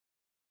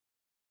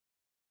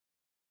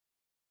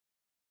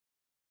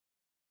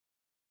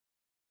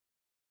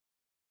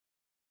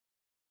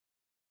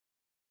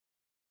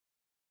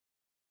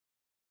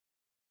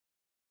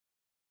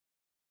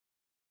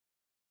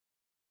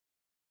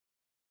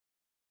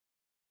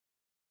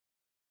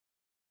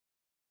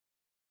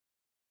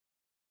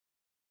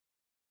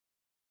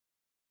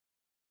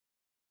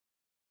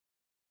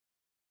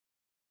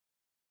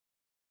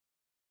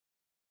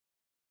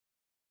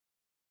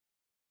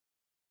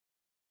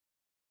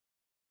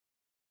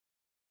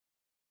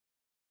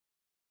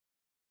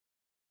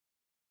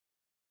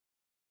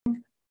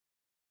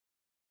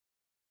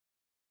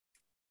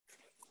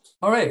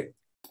All right,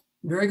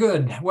 very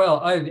good.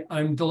 Well,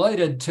 I'm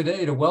delighted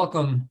today to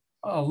welcome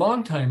a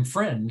longtime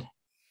friend,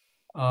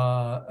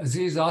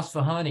 Aziz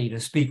Asphahani, to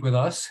speak with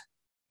us.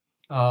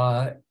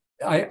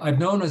 I've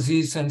known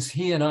Aziz since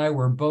he and I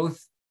were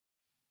both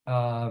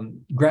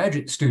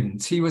graduate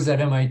students. He was at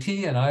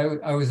MIT and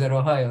I was at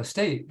Ohio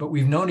State, but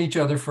we've known each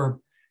other for,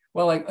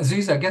 well, like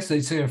Aziz, I guess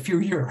they'd say a few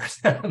years,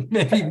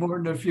 maybe more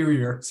than a few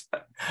years.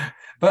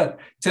 But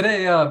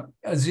today,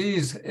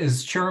 Aziz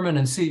is chairman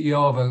and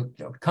CEO of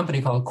a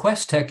company called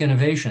QuesTek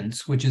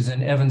Innovations, which is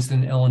in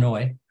Evanston,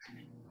 Illinois.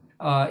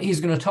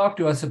 He's going to talk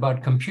to us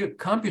about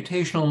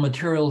computational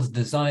materials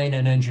design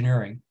and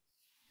engineering.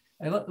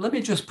 And let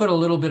me just put a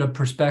little bit of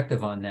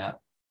perspective on that.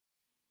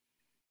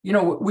 You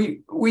know,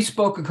 we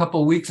spoke a couple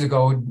of weeks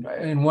ago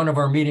in one of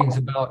our meetings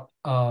about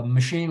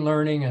machine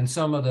learning and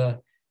some of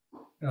the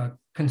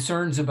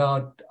concerns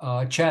about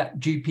Chat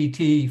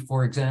GPT,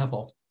 for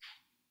example.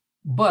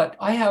 But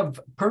I have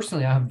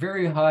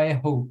very high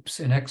hopes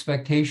and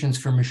expectations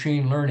for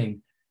machine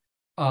learning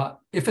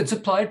if it's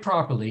applied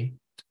properly,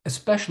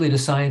 especially to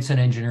science and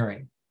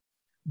engineering.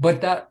 But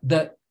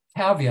that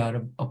caveat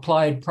of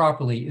applied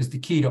properly is the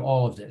key to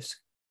all of this.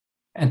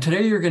 And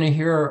today you're going to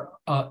hear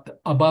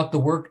about the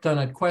work done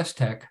at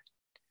QuesTek,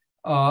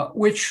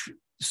 which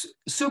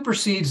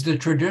supersedes the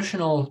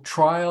traditional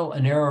trial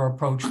and error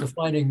approach to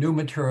finding new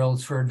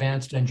materials for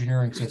advanced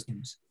engineering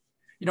systems.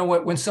 You know,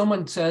 when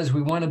someone says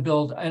we want to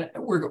build, and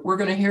we're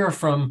going to hear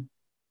from,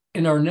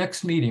 in our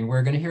next meeting,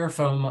 we're going to hear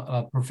from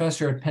a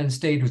professor at Penn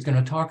State who's going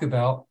to talk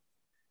about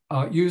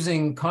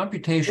using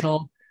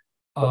computational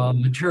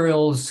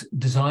materials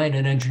design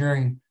and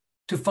engineering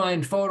to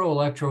find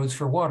photoelectrodes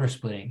for water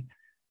splitting.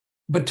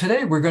 But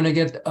today we're going to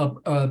get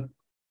a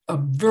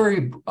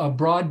very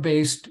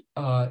broad-based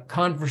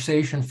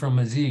conversation from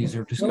Aziz,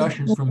 or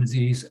discussions from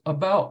Aziz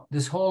about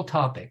this whole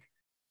topic.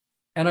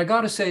 And I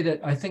got to say that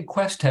I think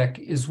QuesTek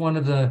is one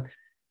of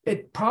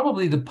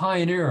probably the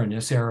pioneer in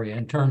this area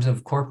in terms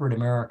of corporate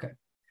America.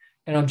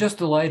 And I'm just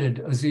delighted,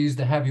 Aziz,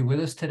 to have you with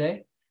us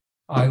today.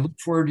 I look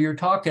forward to your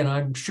talk, and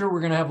I'm sure we're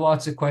going to have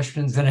lots of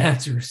questions and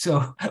answers.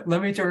 So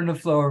let me turn the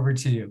floor over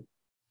to you.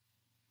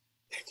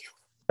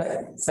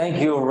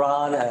 Thank you,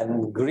 Ron,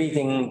 and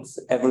greetings,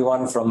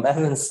 everyone from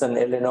Evanston,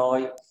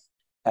 Illinois.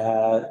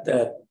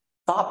 The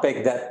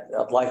topic that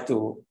I'd like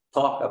to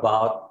talk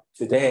about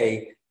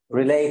today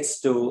relates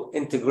to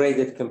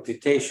integrated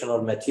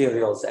computational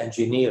materials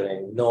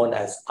engineering, known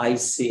as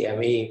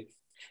ICME,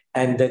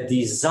 and the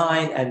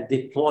design and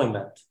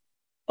deployment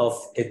of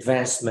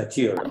advanced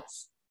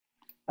materials.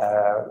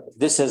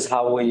 This is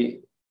how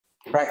we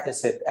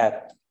practice it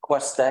at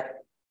QuesTek.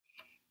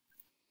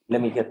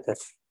 Let me get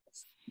this.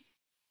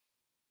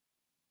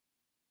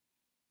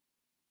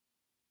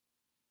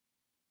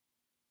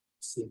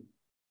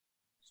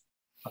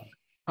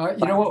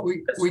 You know what?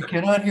 We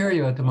cannot hear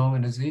you at the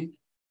moment, Aziz.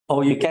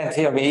 Oh, you can't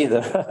hear me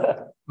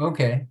either.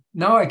 Okay,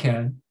 now I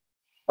can.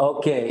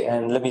 Okay,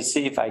 and let me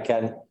see if I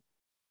can.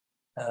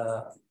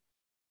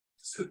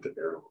 Hit the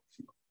arrow.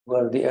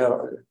 Well, the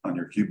arrow on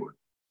your keyboard.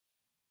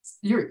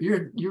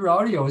 Your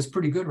audio is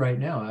pretty good right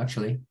now,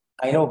 actually.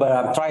 I know, but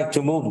I'm trying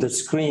to move the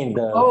screen.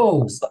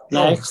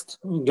 Next,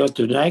 go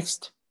to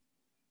next.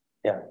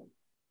 Yeah.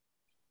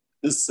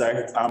 This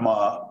sec, I'm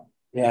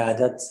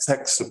that's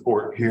tech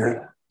support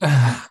here.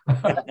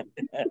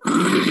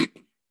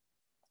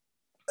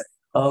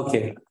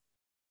 Okay.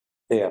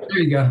 There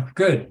you go.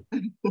 Good.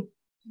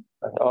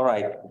 All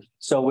right.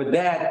 So with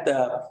that,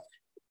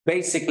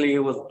 basically,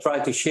 we'll try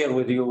to share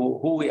with you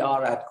who we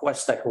are at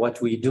QuesTek,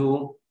 what we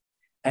do,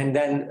 and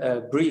then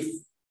a brief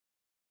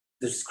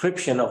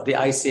description of the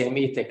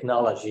ICME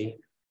technology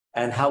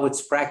and how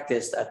it's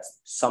practiced at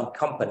some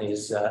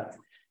companies.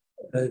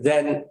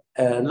 Then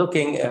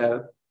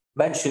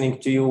mentioning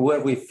to you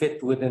where we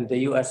fit within the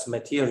US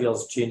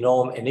Materials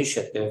Genome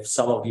Initiative.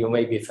 Some of you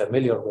may be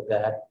familiar with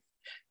that.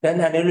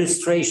 Then an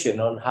illustration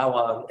on how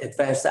an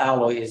advanced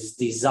alloy is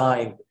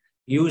designed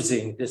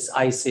using this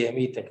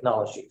ICME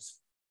technologies.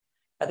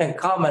 And then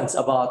comments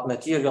about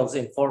materials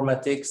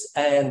informatics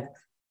and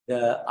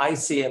the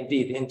ICMD,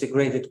 the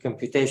Integrated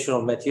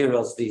Computational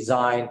Materials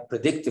Design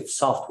Predictive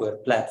Software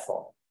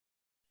Platform.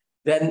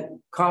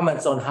 Then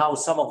comments on how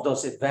some of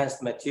those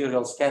advanced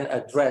materials can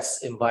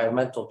address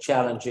environmental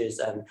challenges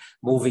and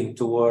moving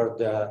toward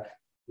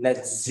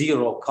net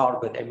zero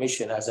carbon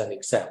emission as an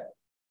example.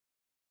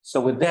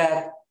 So with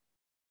that,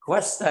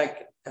 QuesTek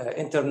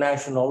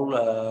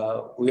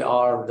International, we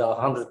are the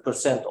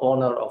 100%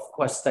 owner of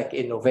QuesTek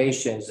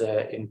Innovations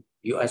in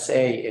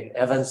USA in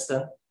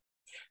Evanston.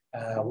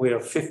 We are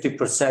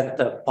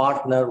 50%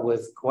 partner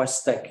with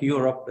QuesTek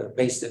Europe,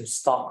 based in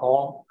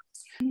Stockholm,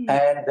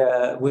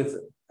 and with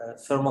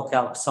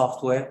Thermocalc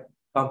Software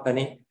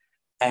Company,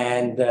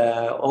 and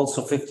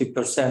also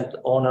 50%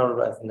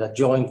 owner of the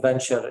joint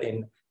venture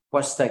in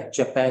QuesTek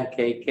Japan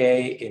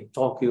KK in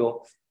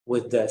Tokyo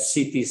with the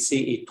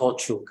CTC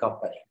Itochu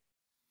company.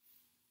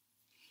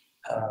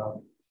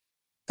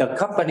 The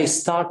company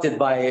started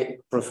by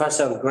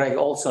Professor Greg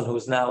Olson,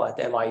 who's now at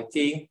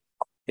MIT,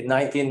 in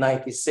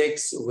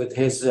 1996 with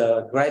his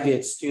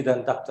graduate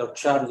student, Dr.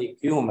 Charlie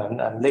Kuhlman,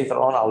 and later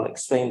on I'll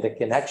explain the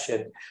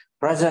connection.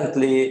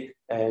 Presently,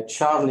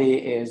 Charlie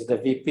is the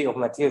VP of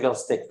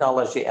Materials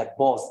Technology at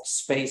both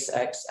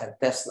SpaceX and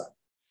Tesla.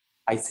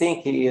 I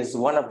think he is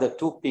one of the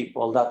two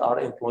people that are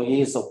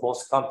employees of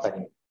both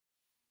companies,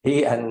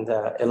 he and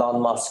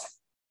Elon Musk.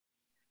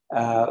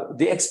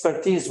 The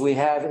expertise we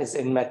have is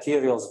in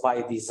materials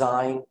by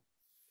design,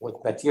 with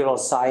material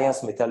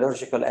science,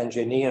 metallurgical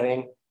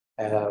engineering,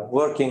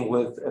 working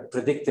with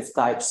predictive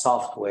type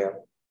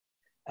software.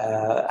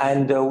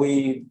 And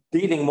we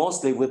dealing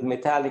mostly with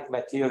metallic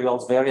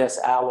materials, various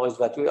alloys,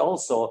 but we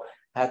also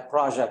had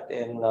project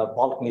in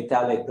bulk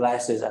metallic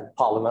glasses and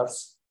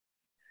polymers.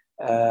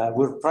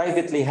 We're a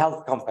privately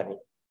held company.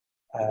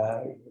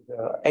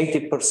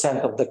 80%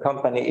 of the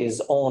company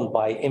is owned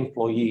by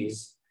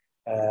employees.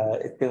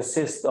 It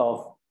consists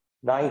of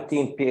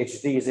 19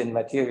 PhDs in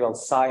material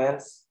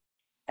science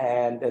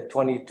and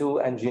 22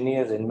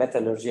 engineers in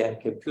metallurgy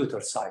and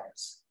computer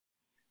science.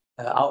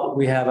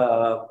 We have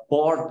a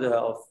board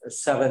of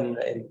 7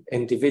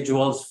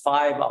 individuals.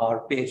 5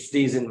 are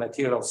PhDs in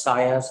material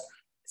science,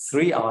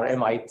 3 are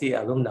MIT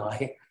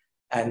alumni,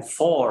 and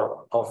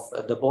 4 of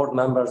the board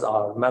members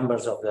are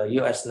members of the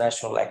US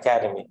National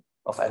Academy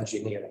of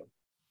Engineering.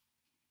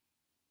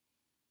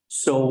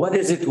 So what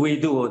is it we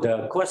do?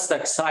 The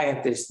QuesTek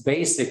scientists,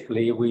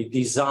 basically, we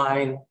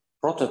design,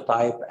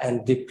 prototype,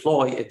 and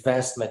deploy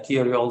advanced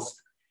materials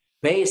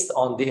based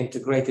on the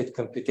integrated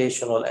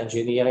computational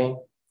engineering,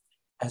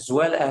 as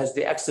well as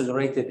the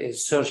accelerated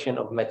insertion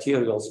of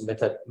materials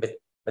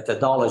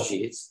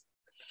methodologies.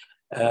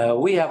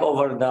 We have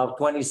over now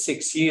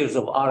 26 years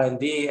of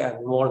R&D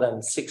and more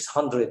than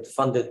 600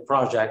 funded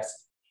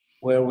projects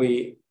where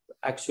we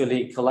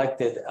actually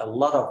collected a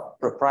lot of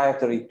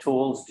proprietary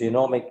tools,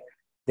 genomic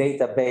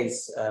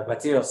database,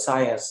 material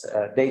science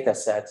data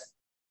sets,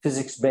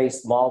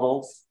 physics-based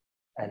models,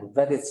 and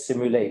vetted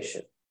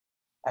simulation.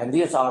 And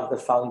these are the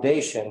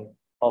foundation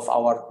of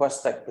our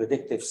QuesTek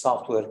predictive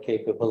software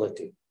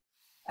capability.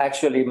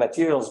 Actually,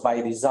 materials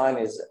by design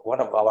is one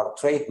of our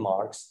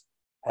trademarks,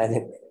 and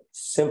it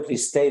simply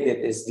stated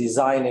is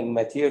designing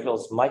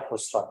materials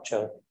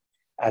microstructure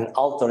and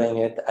altering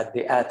it at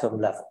the atom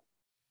level.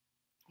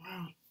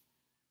 Wow.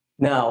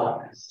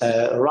 Now,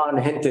 Ron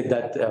hinted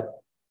that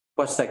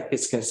QuesTek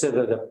is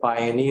considered a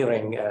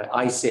pioneering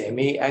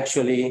ICME.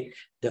 Actually,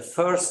 the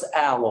first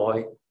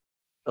alloy,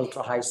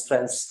 ultra-high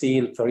strength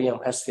steel,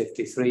 Ferrium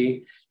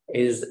S53,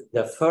 is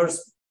the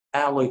first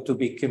alloy to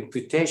be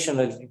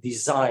computationally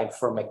designed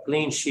from a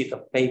clean sheet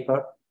of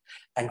paper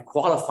and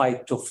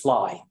qualified to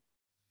fly.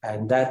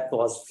 And that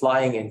was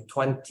flying in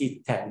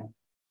 2010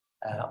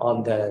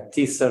 on the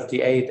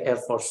T-38 Air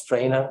Force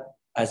trainer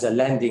as a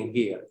landing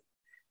gear.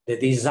 The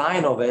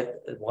design of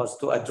it was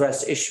to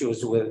address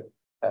issues with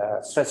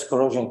stress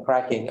corrosion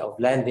cracking of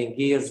landing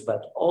gears,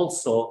 but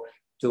also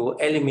to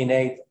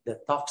eliminate the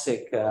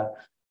toxic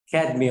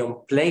cadmium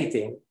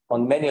plating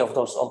on many of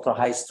those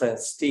ultra-high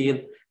strength steel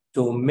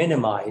to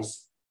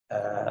minimize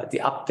the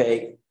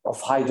uptake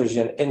of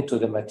hydrogen into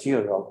the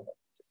material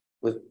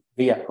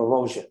via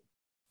corrosion.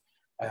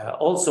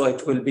 Also,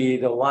 it will be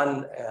the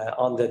one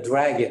on the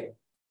Dragon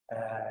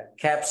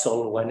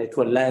capsule when it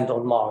will land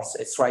on Mars.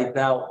 It's right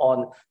now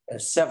on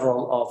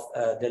several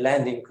of the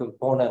landing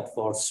component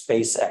for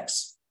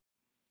SpaceX.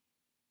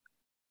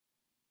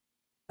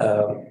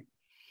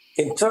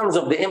 In terms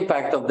of the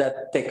impact of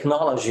that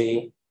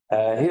technology,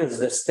 here's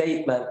the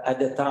statement at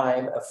the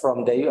time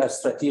from the US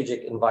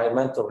Strategic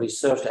Environmental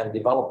Research and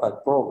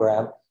Development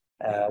Program,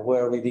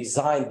 where we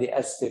designed the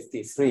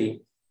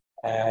S53.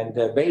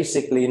 And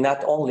basically,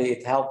 not only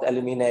it helped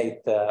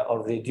eliminate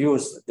or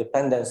reduce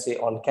dependency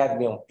on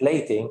cadmium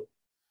plating,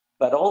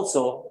 but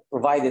also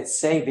provided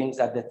savings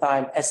at the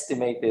time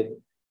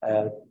estimated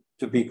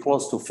to be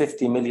close to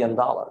 $50 million.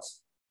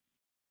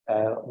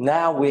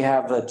 Now we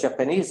have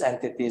Japanese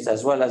entities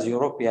as well as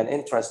European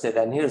interested,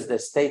 and here's the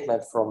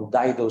statement from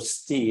Daido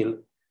Steel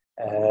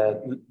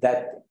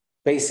that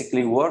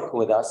basically work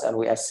with us, and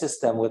we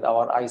assist them with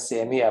our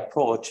ICME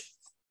approach,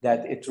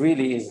 that it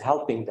really is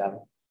helping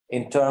them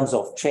in terms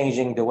of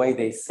changing the way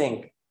they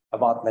think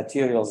about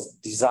materials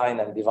design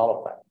and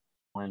development.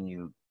 When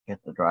you hit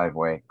the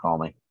driveway, call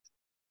me.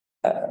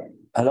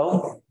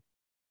 Hello?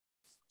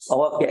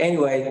 Oh, okay,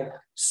 anyway,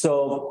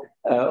 so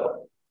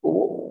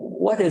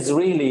what is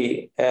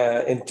really,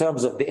 in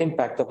terms of the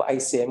impact of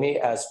ICME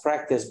as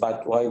practiced,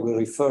 but why we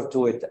refer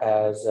to it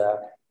as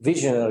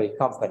visionary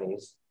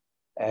companies,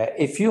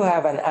 if you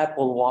have an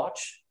Apple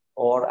Watch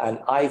or an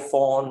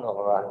iPhone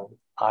or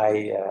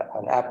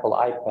an Apple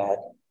iPad,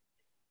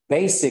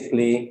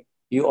 basically,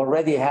 you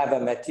already have a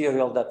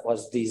material that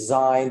was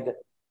designed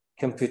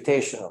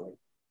computationally.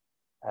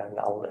 And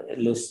I'll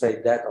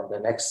illustrate that on the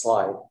next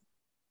slide.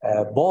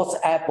 Both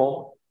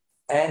Apple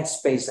and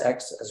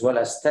SpaceX, as well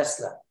as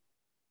Tesla,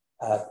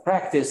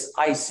 practice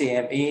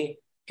ICME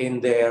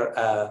in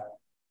their,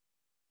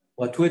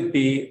 what would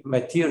be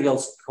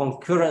materials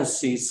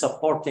concurrency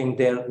supporting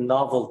their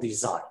novel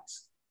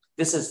designs.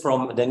 This is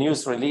from the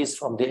news release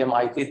from the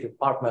MIT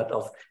Department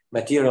of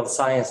Material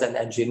Science and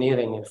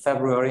Engineering in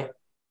February.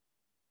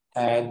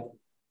 And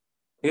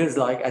here's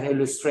like an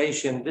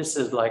illustration. This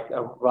is like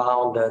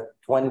around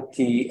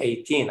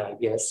 2018, I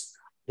guess.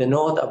 The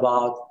note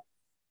about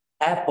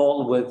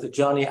Apple with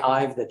Johnny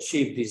Ive, the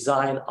chief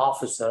design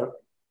officer,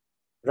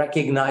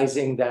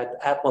 recognizing that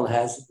Apple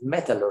has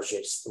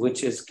metallurgists,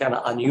 which is kind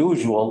of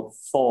unusual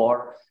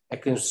for a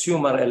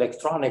consumer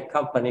electronic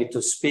company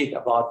to speak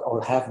about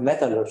or have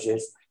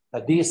metallurgists.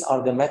 But these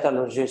are the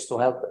metallurgists to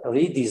help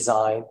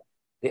redesign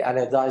the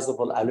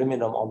anodizable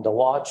aluminum on the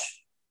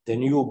watch, the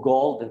new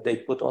gold that they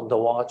put on the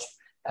watch.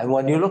 And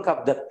when you look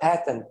up the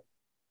patent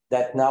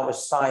that now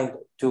is signed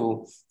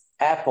to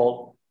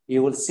Apple,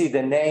 you will see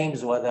the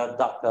names, whether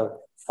Dr.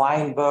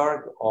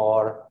 Feinberg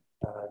or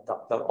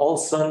Dr.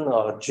 Olson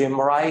or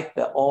Jim Wright,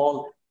 they're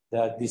all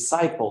the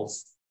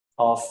disciples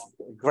of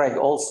Greg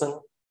Olson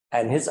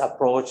and his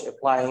approach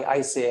applying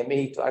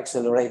ICME to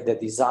accelerate the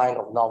design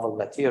of novel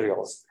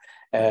materials.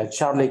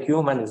 Charlie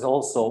Kuhlman is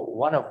also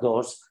one of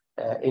those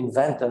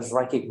inventors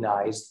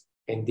recognized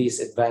in these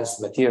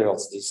advanced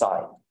materials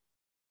design.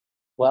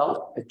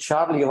 Well,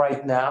 Charlie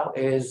right now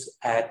is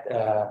at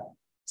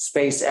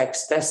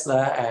SpaceX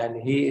Tesla,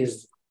 and he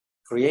is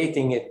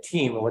creating a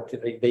team, what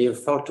they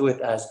refer to it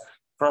as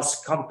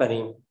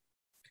cross-company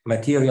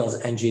materials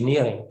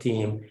engineering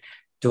team,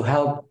 to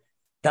help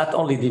not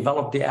only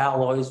develop the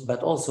alloys,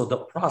 but also the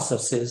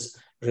processes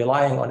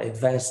relying on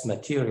advanced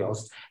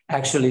materials.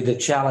 Actually, the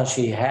challenge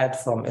he had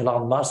from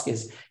Elon Musk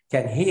is,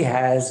 can he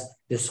has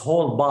this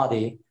whole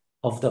body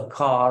of the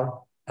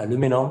car,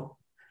 aluminum,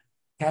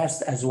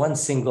 cast as one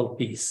single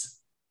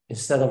piece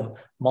instead of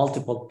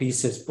multiple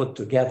pieces put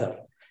together.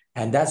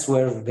 And that's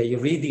where they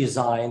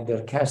redesigned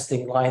their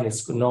casting line.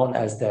 It's known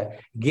as the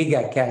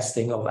giga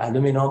casting of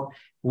aluminum,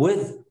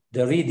 with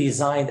the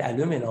redesigned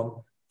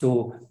aluminum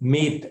to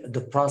meet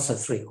the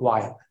process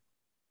required.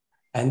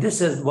 And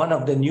this is one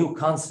of the new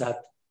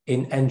concepts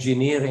in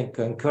engineering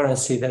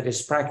concurrency that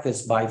is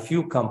practiced by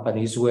few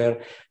companies, where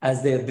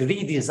as they're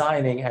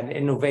redesigning an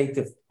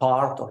innovative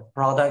part or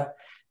product,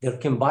 they're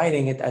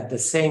combining it at the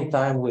same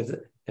time with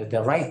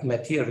the right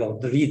material,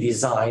 the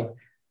redesign,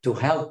 to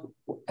help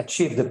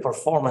achieve the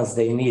performance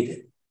they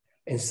needed,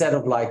 instead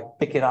of like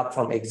picking up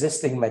from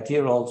existing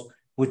materials,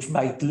 which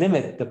might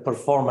limit the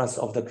performance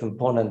of the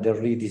component they're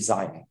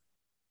redesigning.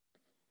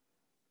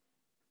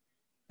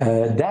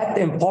 That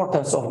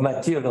importance of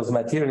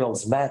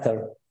materials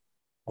matter,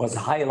 was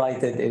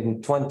highlighted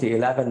in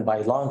 2011 by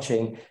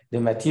launching the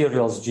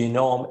Materials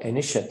Genome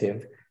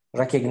Initiative,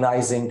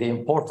 recognizing the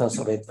importance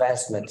of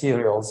advanced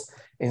materials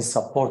in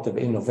support of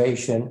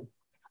innovation.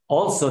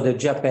 Also, the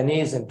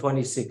Japanese in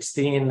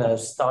 2016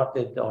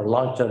 started or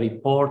launched a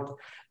report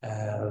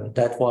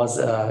that was,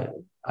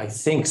 I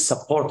think,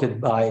 supported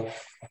by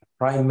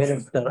Prime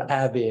Minister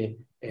Abe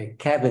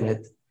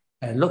cabinet,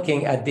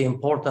 looking at the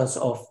importance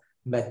of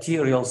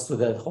materials to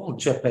the whole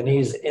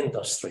Japanese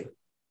industry,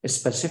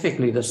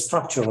 specifically the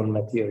structural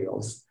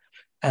materials.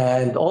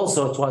 And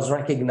also it was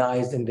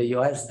recognized in the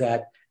US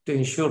that to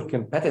ensure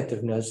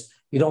competitiveness,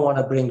 you don't want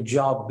to bring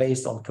job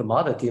based on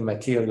commodity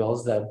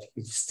materials that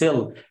you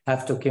still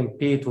have to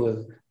compete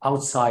with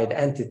outside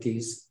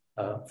entities,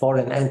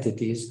 foreign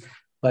entities.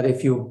 But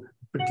if you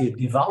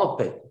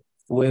develop it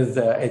with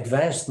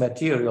advanced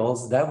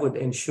materials, that would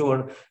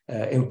ensure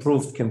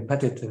improved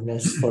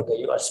competitiveness for the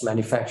US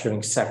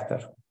manufacturing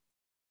sector.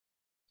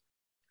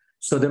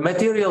 So the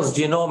Materials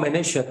Genome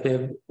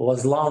Initiative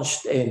was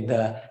launched in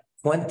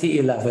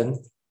 2011.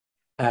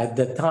 At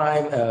the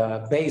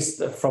time,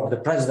 based from the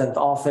president's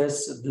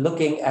office,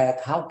 looking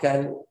at how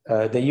can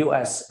the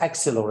US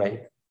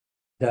accelerate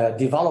the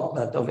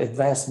development of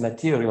advanced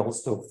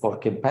materials for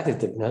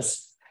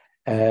competitiveness,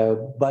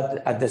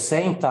 but at the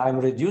same time,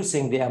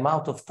 reducing the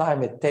amount of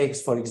time it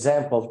takes, for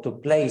example, to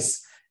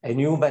place a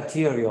new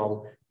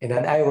material in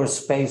an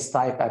aerospace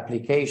type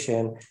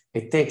application.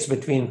 It takes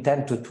between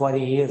 10 to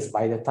 20 years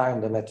by the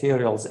time the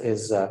materials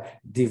is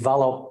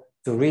developed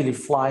to really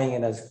flying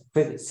in as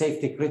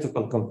safety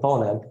critical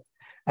component.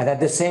 And at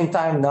the same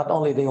time, not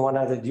only do they want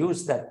to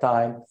reduce that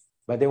time,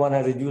 but they want to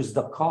reduce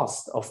the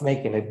cost of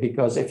making it,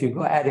 because if you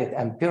go at it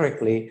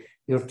empirically,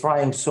 you're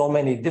trying so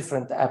many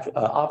different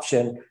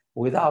options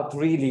without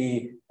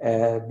really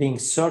being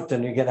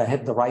certain you're going to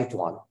hit the right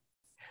one.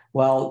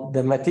 Well,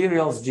 the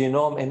Materials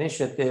Genome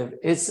Initiative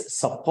is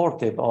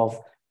supportive of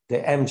the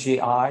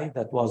MGI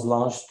that was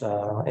launched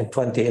in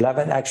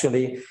 2011.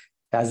 Actually,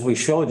 as we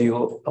showed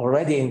you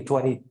already in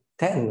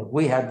 2010,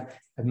 we had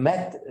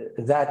met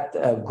that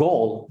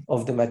goal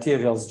of the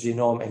Materials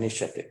Genome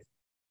Initiative.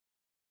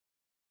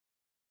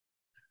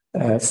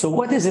 So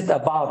what is it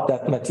about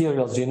that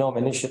Materials Genome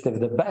Initiative?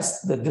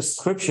 The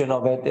description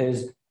of it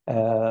is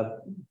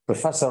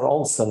Professor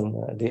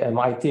Olson, the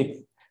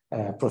MIT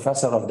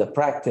professor of the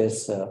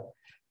practice,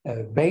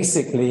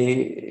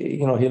 basically,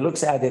 he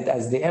looks at it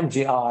as the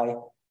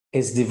MGI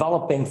is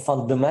developing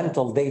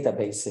fundamental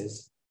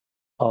databases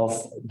of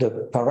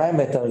the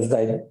parameters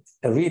that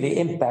really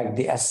impact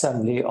the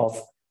assembly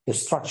of the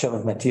structure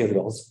of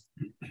materials.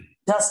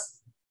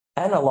 Just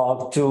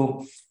analog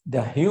to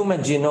the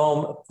Human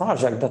Genome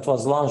Project that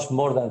was launched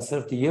more than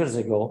 30 years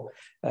ago,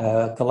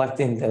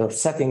 collecting or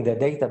setting the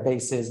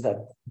databases that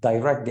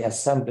direct the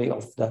assembly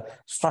of the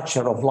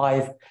structure of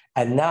life,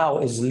 and now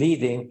is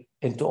leading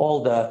into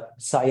all the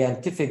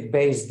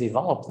scientific-based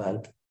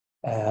development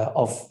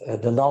of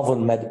the novel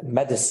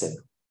medicine.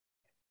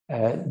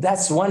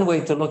 That's one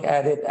way to look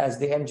at it, as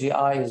the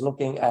MGI is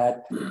looking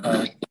at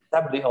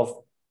assembly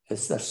of the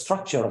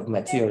structure of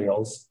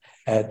materials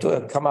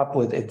to come up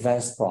with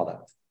advanced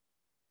products.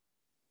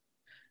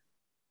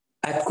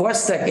 At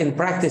QuesTek, in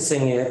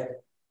practicing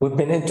it, we've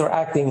been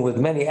interacting with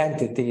many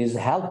entities,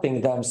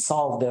 helping them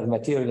solve their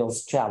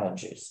materials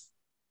challenges.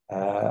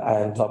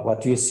 And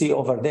what you see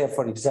over there,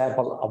 for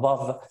example,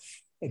 above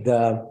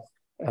the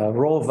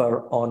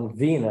rover on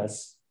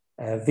Venus.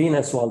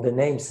 Venus, while the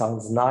name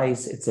sounds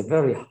nice, it's a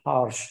very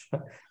harsh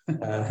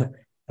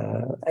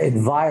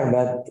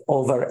environment,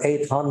 over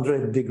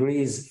 800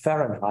 degrees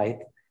Fahrenheit.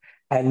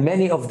 And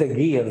many of the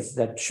gears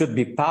that should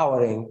be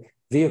powering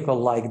vehicle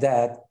like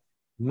that,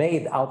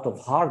 made out of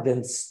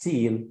hardened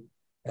steel,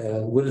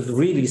 will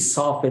really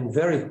soften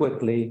very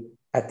quickly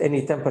at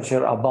any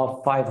temperature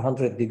above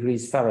 500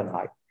 degrees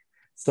Fahrenheit.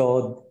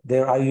 So they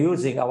are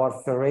using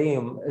our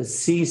ferrium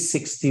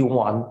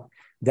C61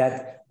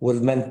 that will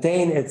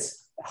maintain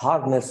its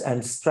hardness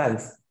and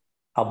strength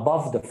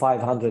above the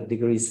 500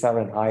 degrees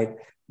Fahrenheit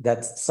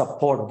that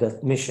support the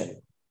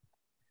mission.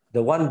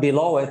 The one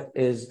below it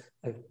is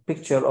a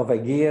picture of a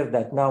gear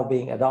that now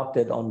being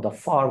adopted on the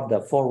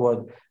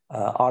forward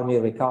Army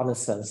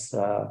reconnaissance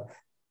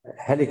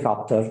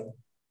helicopter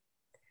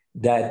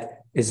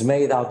that is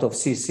made out of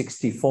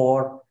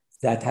C64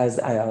 that has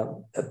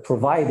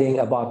providing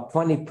about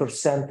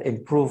 20%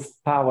 improved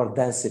power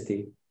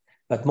density.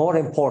 But more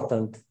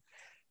important,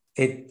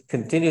 it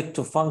continued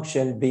to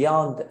function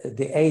beyond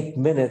the 8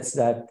 minutes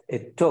that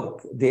it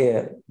took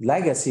the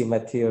legacy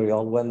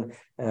material when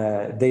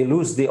they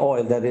lose the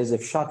oil. That is,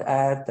 if shot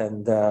at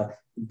and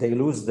they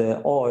lose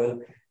the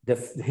oil, the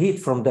heat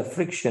from the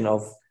friction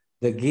of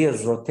the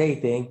gears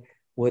rotating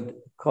would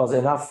cause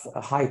enough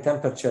high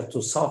temperature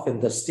to soften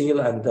the steel,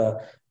 and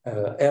the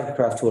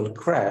aircraft will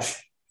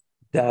crash.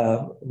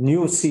 The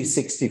new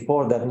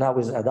C64 that now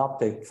is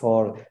adopted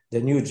for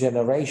the new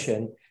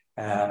generation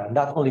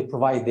not only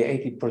provide the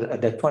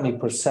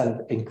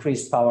 20%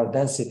 increased power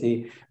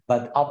density,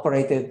 but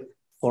operated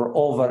for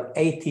over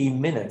 80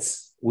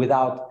 minutes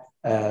without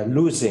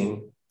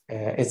losing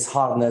its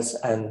hardness.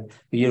 And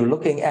you're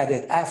looking at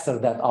it after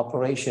that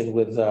operation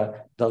with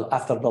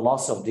after the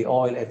loss of the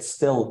oil, it's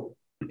still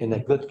in a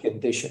good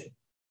condition.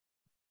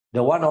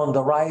 The one on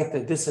the right,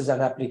 this is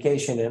an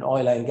application in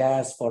oil and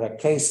gas for a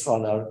case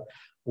runner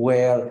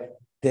where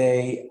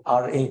they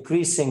are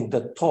increasing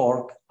the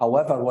torque.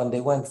 However, when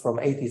they went from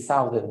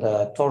 80,000,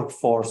 the torque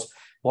force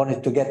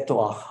wanted to get to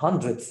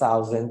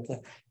 100,000.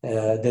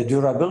 The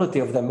durability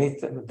of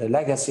the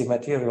legacy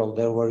material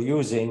they were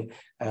using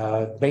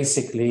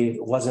basically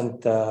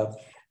wasn't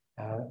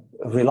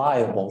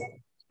reliable.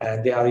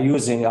 And they are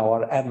using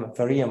our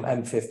ferrium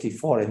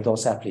M54 in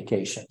those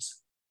applications.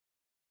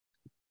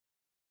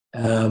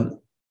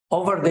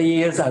 Over the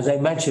years, as I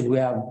mentioned, we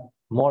have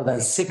more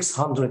than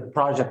 600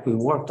 projects we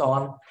worked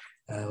on.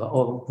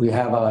 We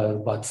have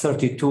about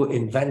 32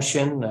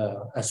 invention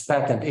as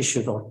patent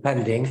issued or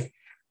pending.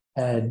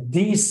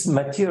 These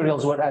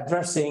materials were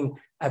addressing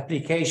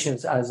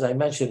applications, as I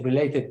mentioned,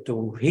 related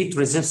to heat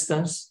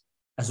resistance,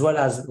 as well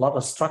as a lot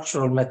of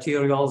structural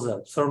materials,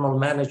 thermal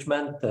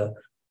management,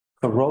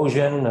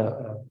 corrosion,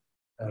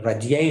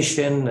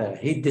 radiation,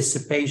 heat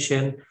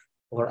dissipation,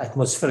 or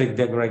atmospheric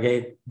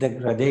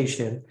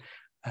degradation.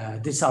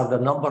 These are the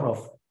number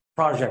of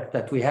projects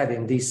that we had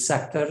in these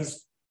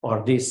sectors,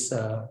 or these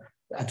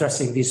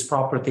addressing these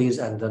properties,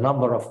 and the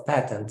number of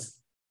patents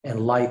in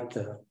light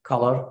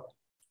color.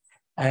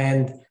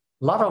 And a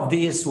lot of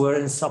these were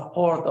in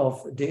support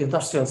of the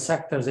industrial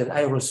sectors in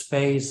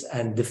aerospace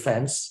and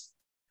defense.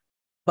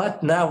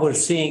 But now we're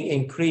seeing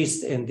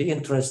increased in the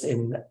interest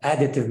in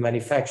additive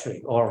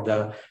manufacturing, or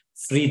the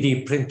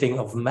 3D printing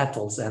of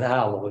metals and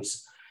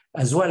alloys,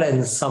 as well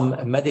as some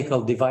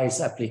medical device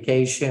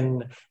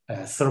application,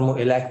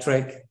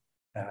 thermoelectric,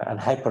 and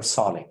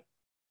hypersonic.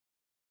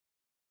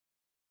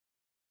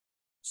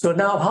 So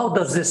now, how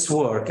does this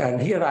work?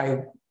 And here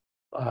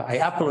I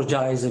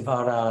apologize if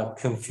I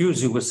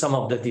confuse you with some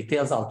of the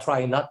details. I'll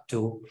try not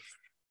to.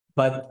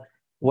 But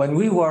when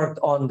we worked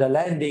on the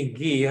landing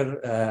gear,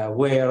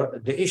 where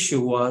the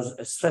issue was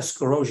stress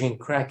corrosion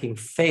cracking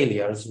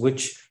failures,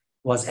 which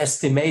was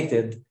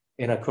estimated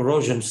in a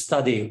corrosion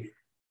study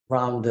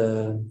around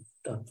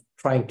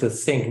trying to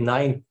think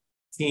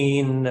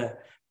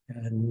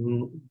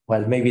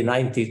maybe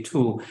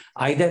 92,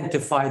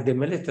 identified the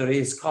military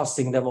is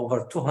costing them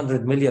over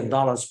 $200 million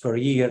per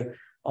year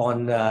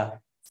on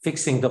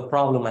fixing the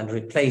problem and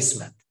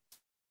replacement.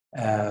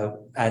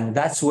 And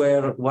that's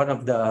where one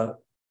of the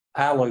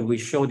alloy we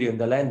showed you in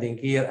the landing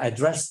gear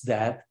addressed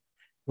that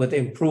with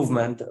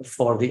improvement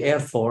for the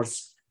Air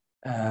Force.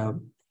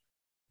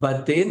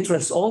 But the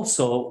interest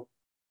also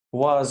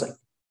was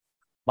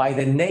by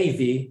the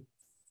Navy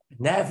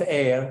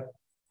NavAir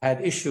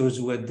had issues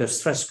with the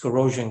stress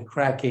corrosion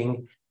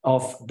cracking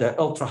of the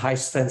ultra-high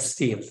strength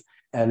steel.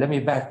 Let me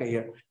back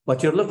here.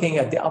 What you're looking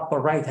at the upper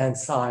right-hand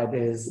side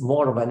is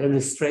more of an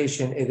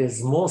illustration. It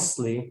is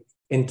mostly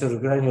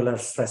intergranular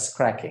stress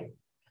cracking.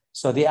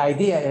 So the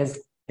idea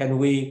is, can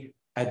we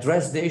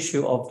address the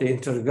issue of the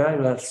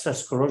intergranular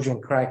stress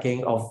corrosion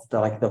cracking of the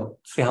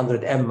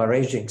 300M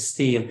maraging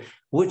steel,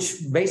 which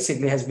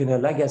basically has been a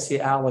legacy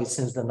alloy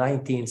since the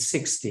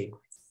 1960s.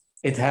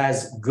 It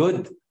has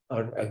good,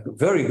 or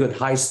very good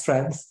high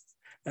strength,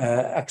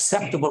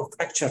 acceptable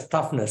fracture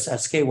toughness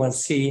as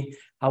K1C.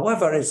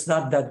 However, it's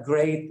not that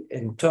great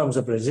in terms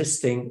of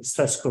resisting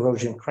stress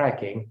corrosion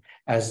cracking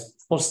as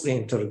mostly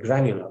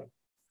intergranular.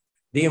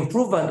 The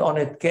improvement on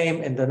it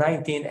came in the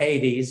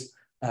 1980s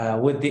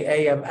with the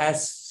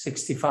AMS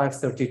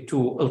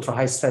 6532 ultra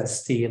high strength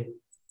steel,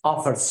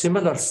 offered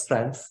similar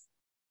strength,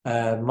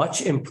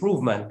 much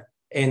improvement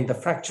in the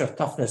fracture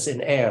toughness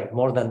in air,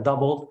 more than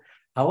doubled.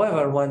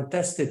 However, when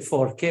tested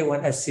for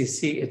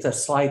K1SCC, it's a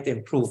slight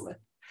improvement.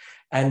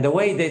 And the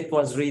way that it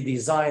was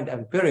redesigned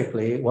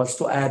empirically was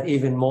to add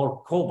even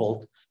more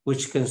cobalt,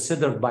 which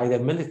considered by the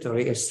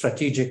military a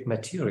strategic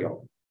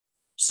material.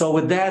 So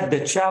with that,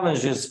 the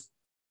challenges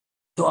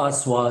to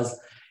us was,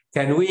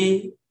 can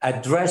we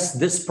address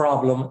this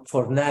problem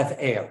for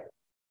NavAir?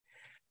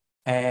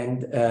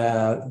 And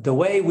the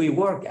way we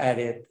work at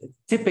it,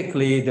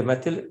 typically the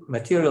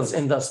materials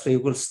industry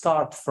will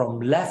start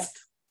from left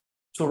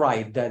to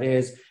right. That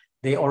is,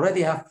 they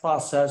already have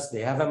process,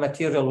 they have a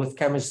material with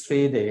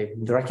chemistry, they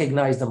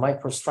recognize the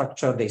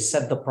microstructure, they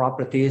set the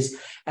properties,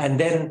 and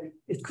then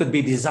it could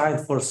be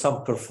designed for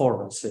some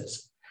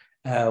performances.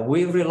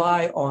 We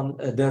rely on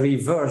the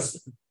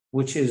reverse,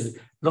 which is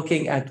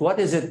looking at what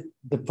is it,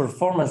 the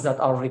performance that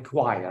are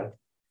required.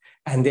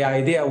 And the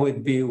idea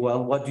would be,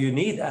 well, what do you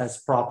need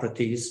as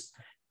properties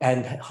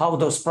and how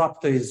those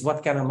properties,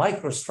 what kind of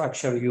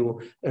microstructure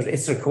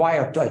it's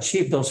required to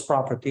achieve those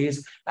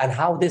properties, and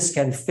how this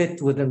can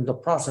fit within the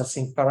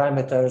processing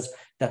parameters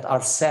that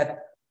are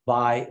set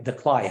by the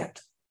client.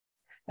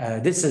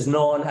 This is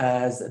known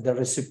as the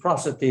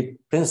reciprocity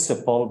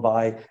principle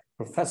by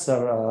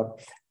Professor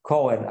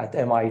Cohen at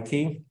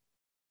MIT.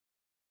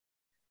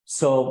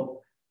 So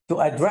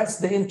to address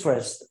the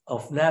interest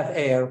of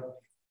NavAir,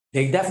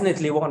 they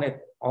definitely wanted,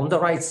 on the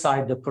right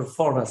side, the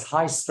performance,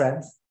 high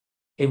strength,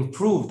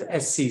 improved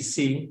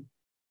SCC,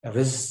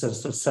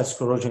 resistance to stress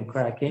corrosion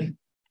cracking,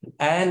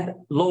 and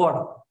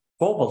lower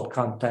cobalt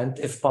content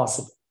if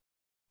possible.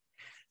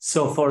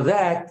 So for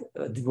that,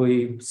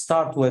 we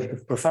start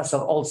with Professor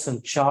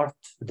Olson's chart,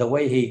 the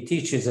way he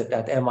teaches it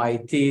at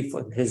MIT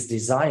for his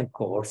design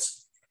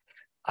course,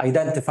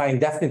 identifying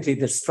definitely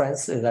the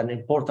strength is an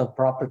important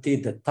property,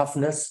 the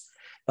toughness,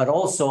 but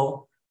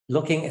also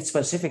looking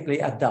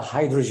specifically at the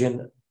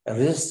hydrogen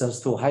resistance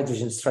to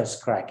hydrogen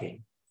stress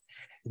cracking.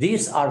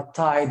 These are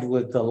tied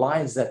with the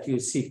lines that you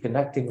see,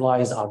 connecting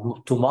lines are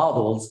to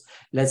models,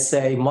 let's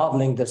say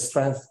modeling the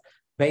strength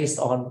based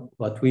on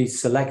what we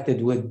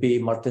selected would be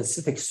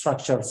martensitic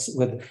structures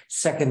with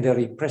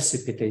secondary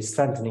precipitates,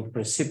 strengthening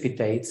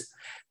precipitates.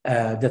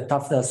 The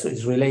toughness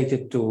is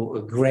related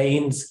to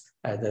grains,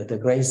 the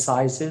grain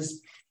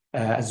sizes,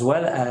 as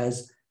well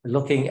as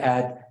looking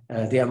at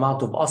the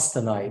amount of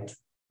austenite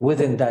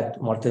within that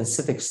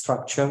martensitic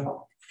structure.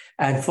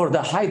 And for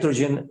the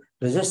hydrogen,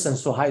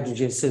 resistance to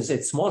hydrogen, since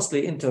it's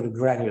mostly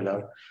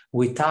intergranular,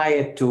 we tie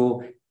it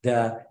to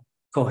the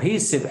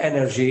cohesive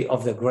energy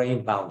of the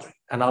grain boundary.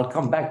 And I'll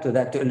come back to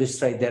that to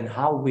illustrate then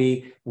how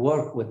we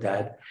work with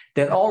that.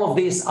 Then all of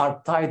these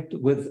are tied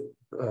with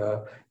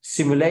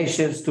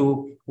simulations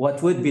to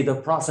what would be the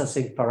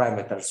processing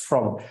parameters,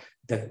 from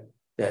the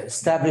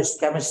established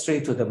chemistry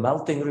to the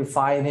melting,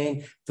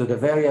 refining, to the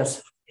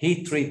various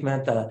heat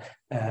treatment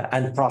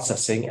and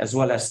processing, as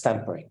well as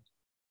tempering.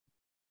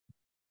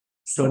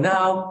 So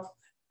now,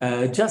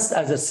 just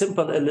as a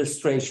simple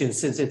illustration,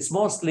 since it's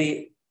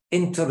mostly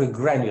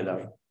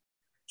intergranular,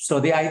 so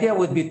the idea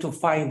would be to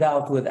find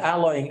out with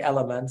alloying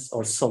elements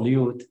or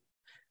solute,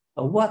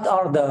 what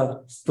are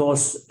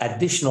those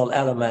additional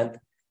elements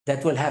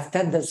that will have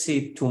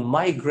tendency to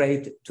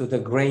migrate to the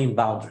grain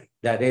boundary.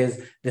 That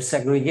is, the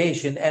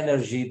segregation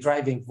energy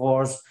driving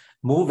force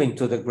moving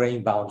to the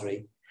grain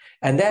boundary.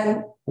 And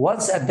then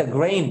once at the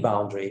grain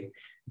boundary,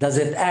 does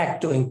it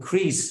act to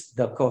increase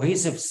the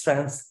cohesive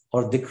strength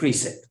or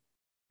decrease it?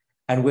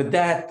 And with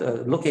that,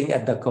 looking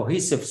at the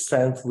cohesive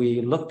strength, we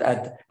looked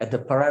at the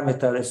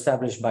parameter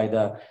established by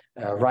the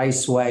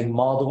Rice-Wang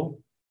model.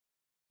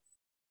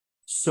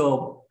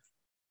 So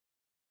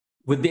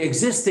with the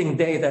existing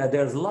data,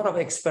 there's a lot of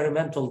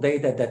experimental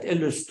data that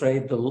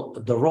illustrate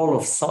the role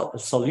of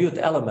solute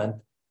element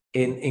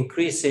in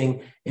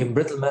increasing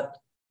embrittlement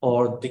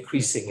or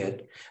decreasing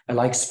it. And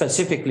like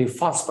specifically,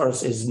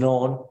 phosphorus is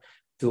known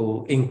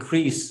to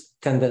increase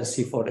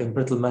tendency for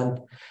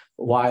embrittlement,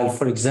 while,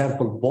 for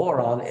example,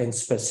 boron in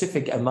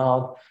specific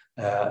amount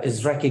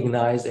is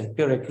recognized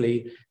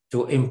empirically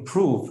to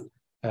improve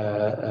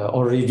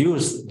or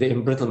reduce the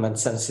embrittlement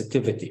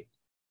sensitivity.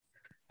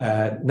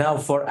 Now,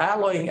 for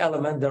alloying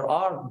element, there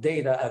are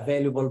data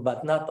available,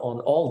 but not on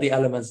all the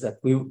elements that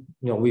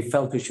we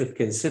felt we should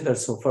consider.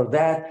 So for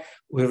that,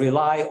 we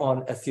rely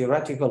on a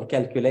theoretical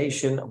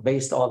calculation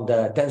based on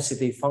the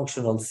density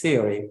functional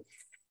theory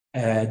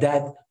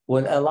that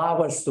will allow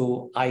us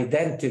to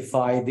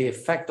identify the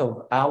effect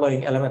of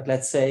alloying element,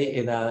 let's say,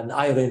 in an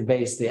iron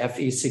base, the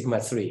Fe sigma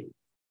 3.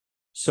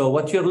 So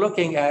what you're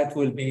looking at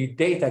will be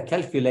data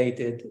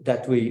calculated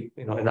that we,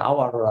 in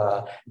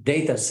our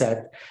data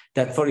set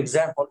that, for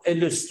example,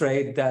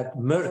 illustrate that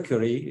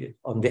mercury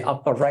on the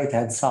upper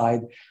right-hand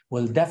side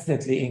will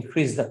definitely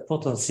increase the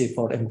potency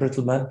for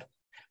embrittlement.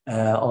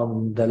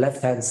 On the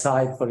left-hand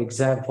side, for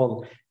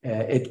example,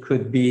 it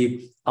could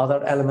be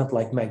other element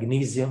like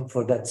magnesium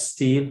for that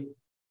steel.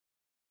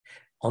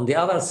 On the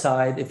other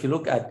side, if you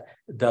look at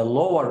the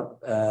lower,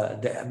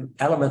 the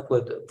element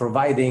with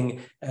providing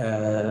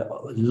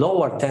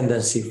lower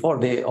tendency for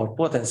or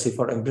potency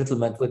for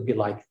embrittlement would be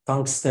like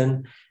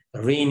tungsten,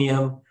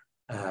 rhenium,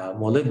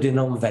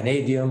 molybdenum,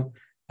 vanadium,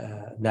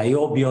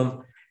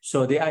 niobium.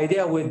 So the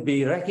idea would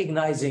be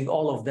recognizing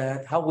all of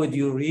that. How would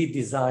you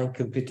redesign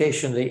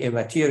computationally a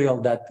material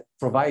that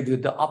provides you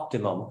the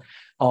optimum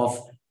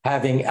of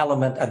having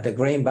element at the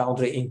grain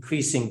boundary,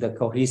 increasing the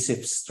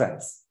cohesive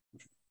strength?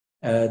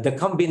 The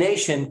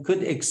combination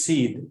could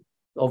exceed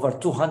over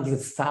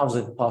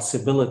 200,000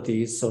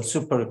 possibilities, so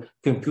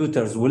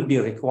supercomputers will be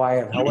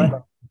required.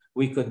 However,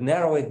 we could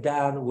narrow it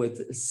down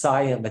with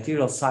science,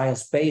 material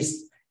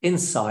science-based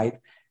insight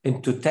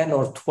into 10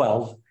 or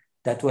 12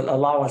 that will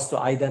allow us to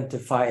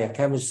identify a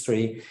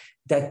chemistry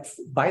that,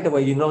 by the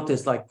way, you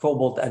notice like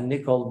cobalt and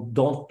nickel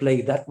don't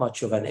play that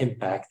much of an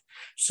impact.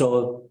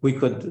 So we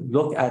could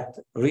look at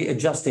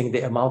readjusting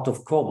the amount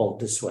of cobalt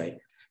this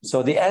way.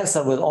 So the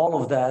answer with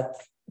all of that,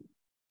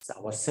 I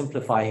was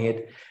simplifying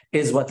it,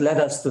 is what led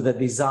us to the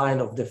design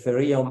of the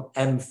Ferrium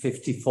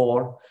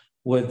M54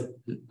 with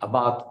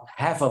about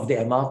half of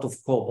the amount of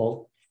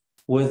cobalt,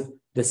 with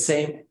the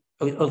same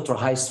ultra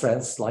high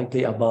strength,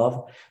 slightly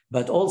above,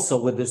 but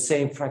also with the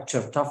same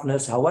fracture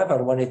toughness.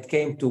 However, when it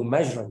came to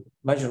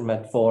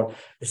measurement for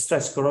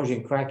stress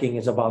corrosion cracking,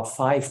 is about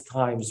 5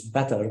 times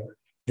better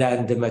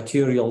than the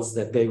materials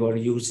that they were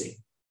using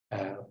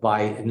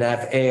by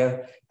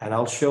NavAir. And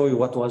I'll show you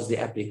what was the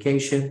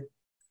application.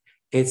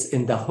 It's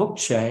in the hook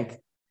shank,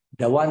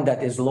 the one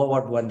that is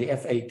lowered when the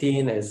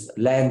F-18 is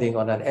landing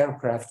on an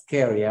aircraft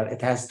carrier.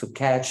 It has to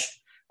catch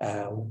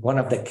one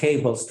of the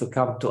cables to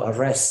come to a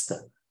rest.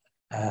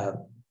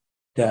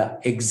 The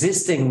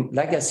existing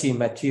legacy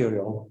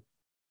material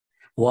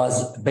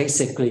was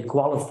basically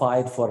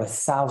qualified for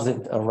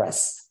 1,000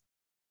 arrests.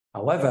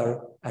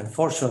 However,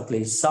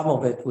 unfortunately, some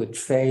of it would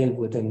fail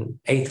within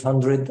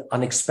 800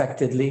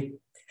 unexpectedly.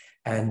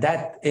 And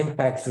that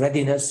impacts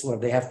readiness, where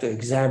they have to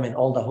examine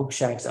all the hook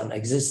shanks on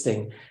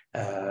existing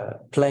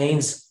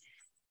planes.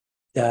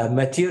 The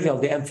material,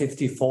 the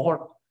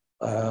M54,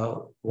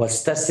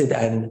 was tested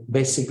and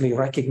basically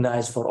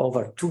recognized for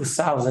over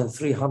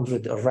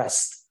 2,300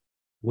 arrests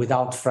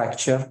without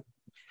fracture.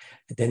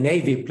 The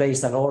Navy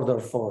placed an order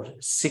for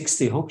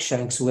 60 hook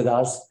shanks with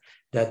us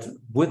that,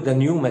 with the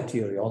new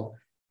material,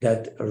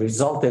 that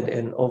resulted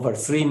in over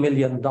 $3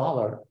 million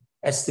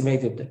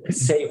estimated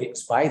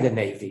savings by the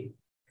Navy.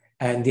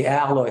 And the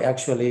alloy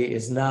actually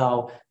is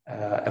now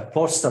a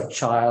poster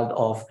child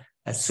of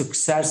a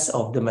success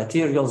of the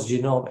Materials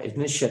Genome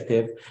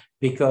Initiative,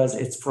 because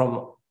it's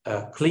from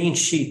a clean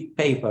sheet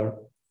paper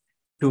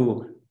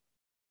to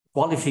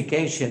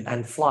qualification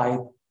and flight.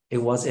 It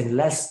was in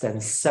less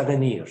than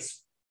 7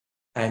 years.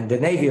 And the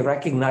Navy,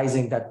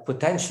 recognizing that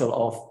potential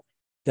of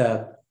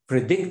the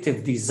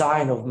predictive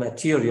design of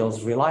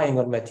materials, relying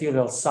on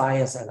material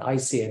science and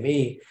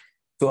ICME,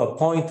 to a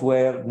point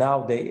where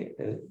now they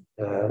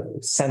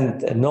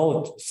send a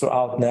note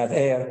throughout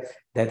NavAir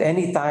that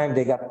anytime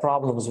they got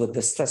problems with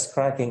the stress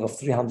cracking of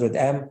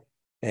 300M,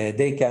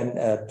 they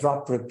can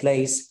drop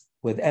replace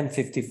with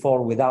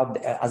M54 without,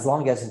 as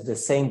long as it's the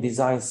same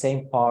design,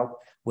 same part,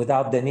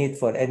 without the need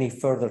for any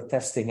further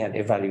testing and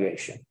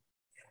evaluation.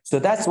 So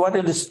that's one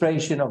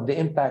illustration of the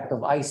impact of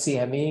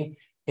ICME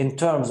in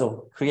terms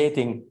of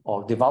creating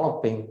or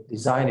developing,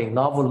 designing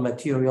novel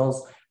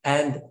materials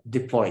and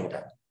deploying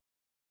them.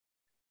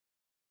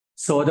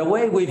 So the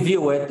way we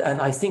view it,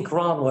 and I think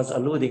Ron was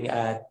alluding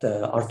at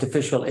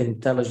artificial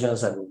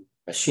intelligence and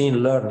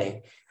machine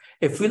learning.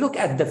 If we look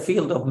at the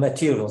field of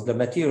materials, the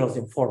materials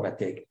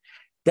informatic,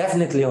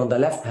 definitely on the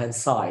left-hand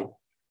side,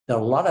 there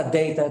are a lot of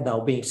data now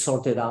being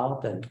sorted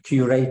out and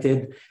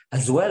curated,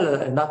 as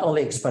well, not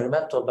only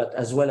experimental, but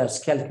as well as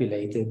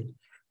calculated,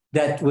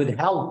 that would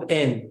help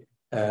in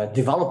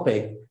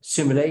developing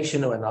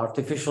simulation and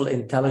artificial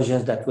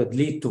intelligence that would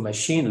lead to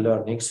machine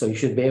learning. So you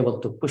should be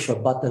able to push a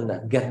button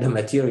and get the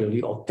material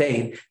you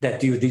obtain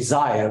that you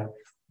desire.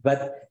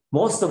 But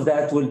most of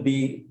that will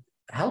be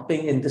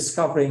helping in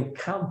discovering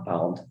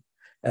compound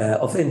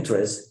of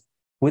interest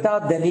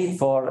without the need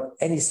for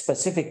any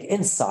specific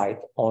insight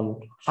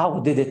on how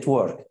did it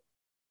work.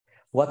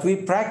 What we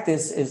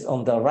practice is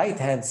on the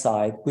right-hand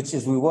side, which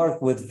is we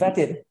work with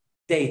vetted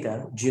data,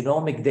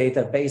 genomic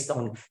data based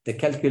on the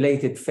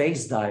calculated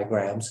phase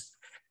diagrams.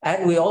 And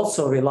we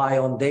also rely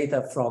on data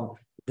from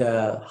the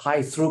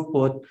high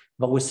throughput,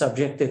 but we're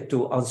subjected to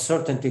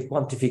uncertainty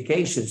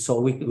quantification. So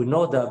we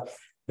know the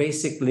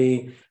basically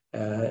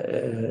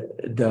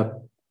the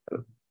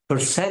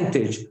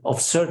percentage of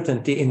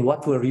certainty in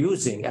what we're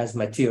using as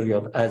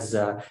material, as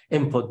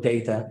input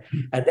data.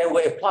 And then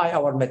we apply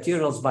our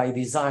materials by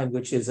design,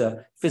 which is a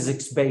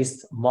physics-based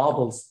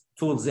models,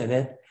 tools in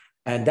it.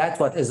 And that's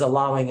what is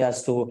allowing us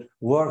to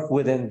work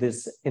within this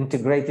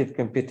integrated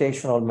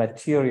computational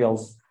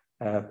materials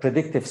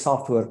predictive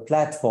software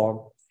platform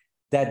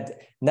that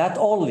not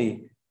only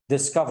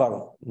discover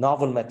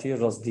novel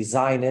materials,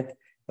 design it,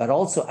 but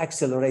also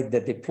accelerate the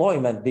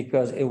deployment,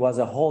 because it was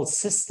a whole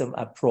system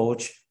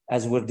approach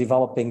as we're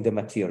developing the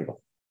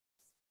material.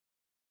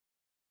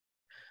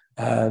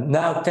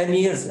 Now, 10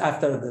 years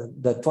after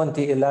the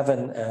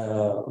 2011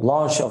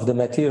 launch of the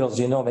Materials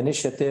Genome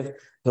Initiative,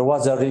 there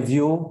was a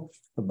review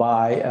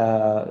by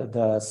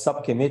the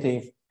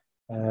subcommittee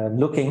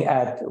looking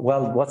at,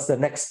 well, what's the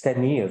next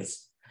 10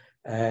 years?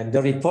 And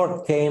the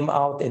report came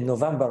out in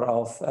November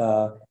of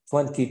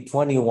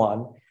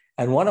 2021.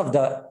 And one of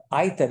the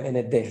items in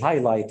it they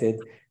highlighted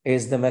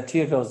is the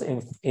materials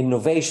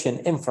innovation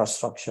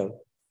infrastructure.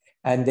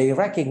 And they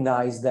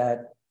recognize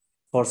that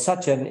for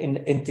such an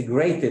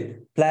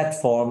integrated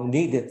platform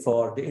needed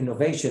for the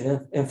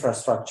innovation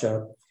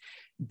infrastructure,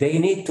 they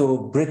need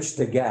to bridge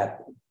the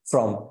gap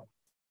from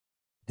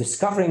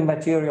discovering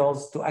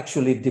materials to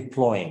actually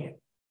deploying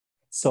it.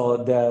 So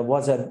there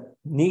was a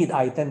need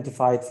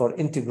identified for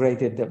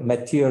integrated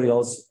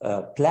materials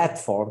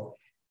platform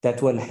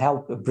that will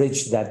help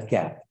bridge that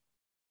gap.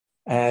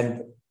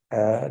 And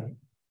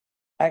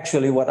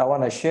actually, what I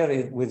want to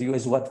share with you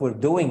is what we're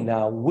doing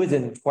now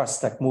within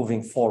QuesTek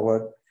moving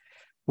forward.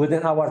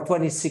 Within our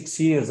 26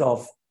 years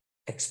of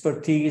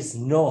expertise,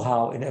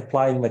 know-how in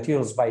applying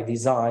materials by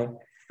design,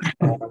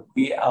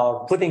 we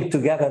are putting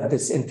together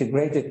this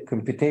integrated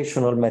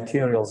computational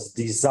materials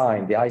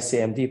design, the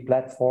ICMD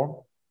platform,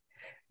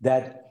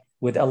 that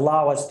would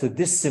allow us to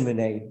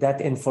disseminate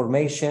that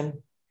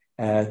information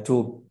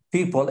to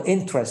people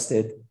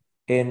interested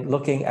in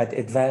looking at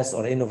advanced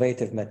or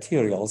innovative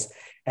materials.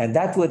 And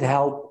that would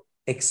help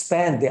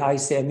expand the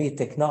ICME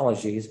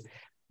technologies,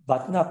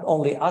 but not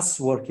only us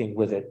working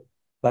with it,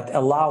 but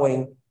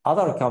allowing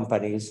other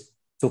companies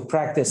to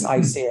practice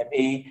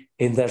ICME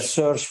in their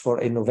search for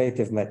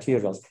innovative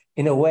materials,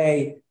 in a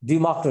way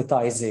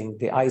democratizing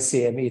the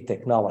ICME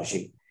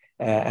technology.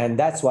 And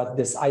that's what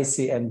this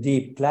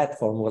ICMD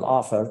platform will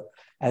offer,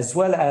 as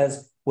well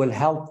as will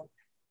help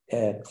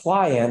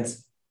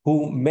clients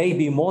who may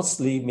be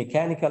mostly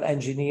mechanical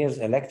engineers,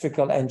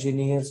 electrical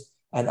engineers,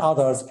 and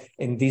others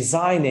in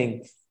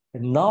designing a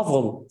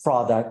novel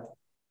product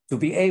to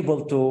be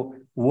able to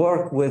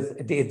work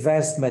with the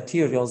advanced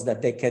materials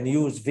that they can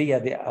use via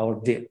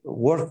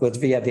work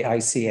with via the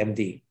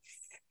ICMD.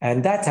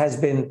 And that has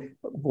been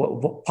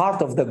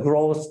part of the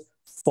growth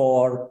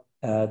for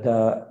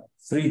the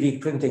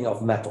 3D printing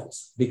of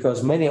metals,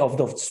 because many of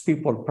those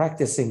people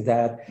practicing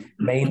that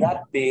may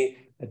not be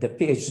the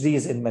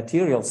PhDs in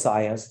material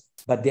science,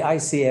 but the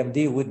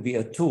ICMD would be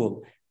a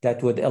tool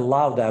that would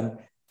allow them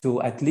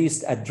to at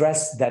least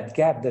address that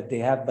gap that they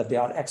have, but they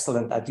are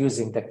excellent at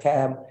using the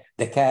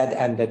CAD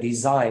and the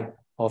design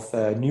of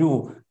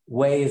new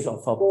ways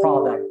of a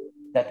product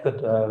that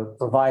could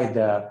provide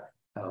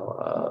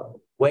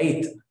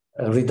weight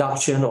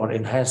reduction or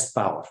enhanced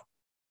power.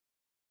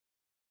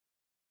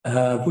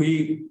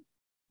 We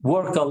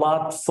work a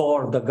lot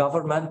for the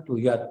government.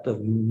 We got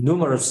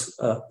numerous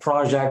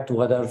projects,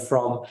 whether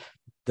from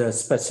the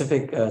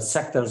specific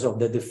sectors of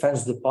the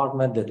Defense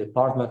Department, the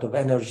Department of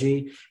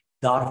Energy,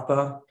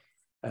 DARPA,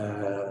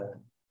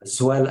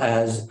 as well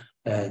as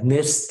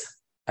NIST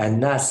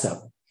and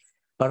NASA.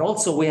 But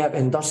also we have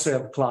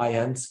industrial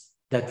clients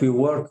that we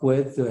work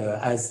with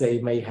as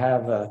they may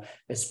have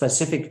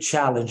specific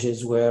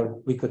challenges where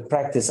we could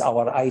practice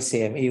our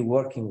ICME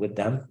working with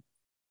them.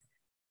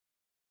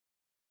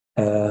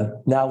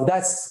 Now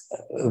that's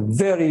a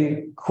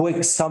very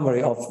quick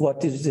summary of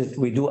what is it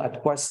we do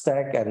at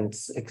QuesTek and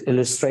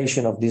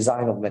illustration of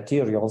design of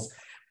materials.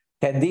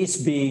 Can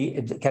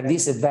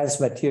these advanced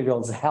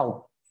materials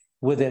help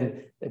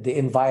within the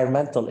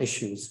environmental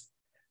issues?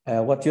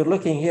 What you're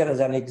looking here is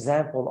an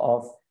example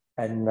of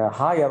an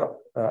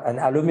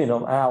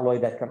aluminum alloy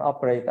that can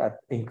operate at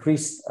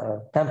increased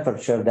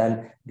temperature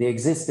than the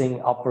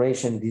existing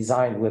operation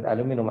designed with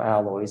aluminum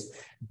alloys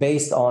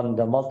based on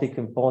the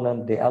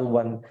multi-component, the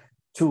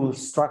L1-2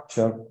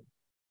 structure,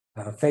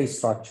 phase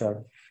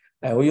structure.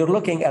 You're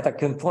looking at a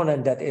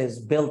component that is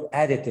built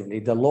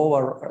additively, the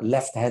lower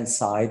left-hand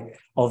side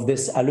of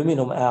this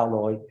aluminum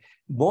alloy.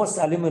 Most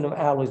aluminum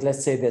alloys,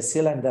 let's say the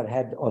cylinder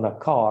head on a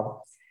car,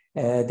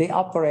 they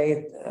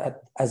operate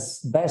as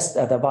best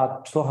at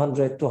about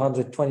 200,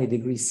 220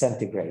 degrees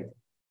centigrade.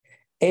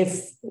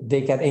 If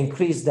they can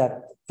increase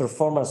that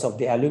performance of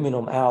the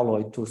aluminum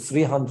alloy to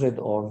 300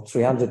 or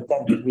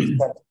 310 degrees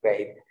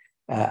centigrade,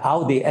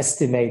 how they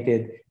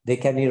estimated they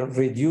can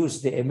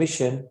reduce the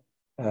emission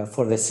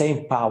for the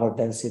same power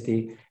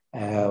density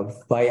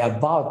by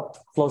about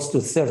close to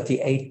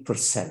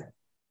 38%.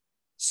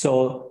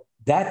 So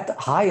that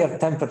higher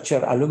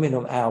temperature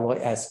aluminum alloy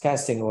as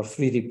casting or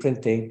 3D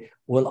printing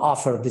will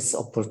offer this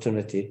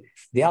opportunity.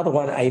 The other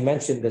one, I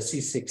mentioned the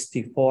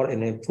C64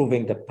 in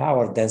improving the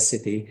power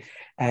density,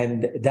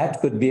 and that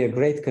could be a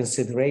great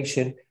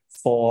consideration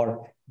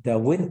for the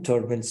wind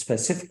turbine,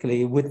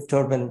 specifically wind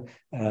turbine,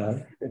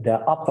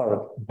 the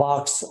upper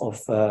box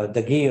of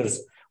the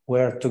gears,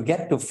 where to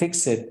get to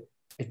fix it,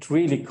 it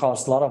really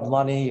costs a lot of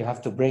money. You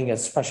have to bring a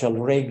special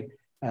rig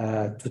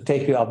to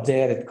take you up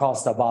there. It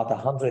costs about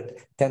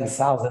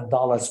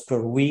 $110,000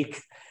 per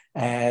week,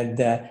 and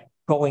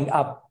going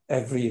up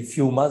every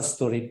few months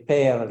to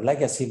repair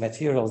legacy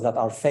materials that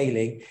are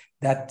failing.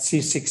 That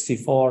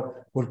C64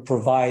 will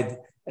provide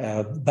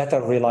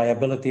better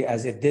reliability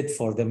as it did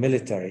for the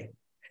military.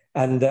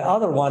 And the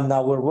other one,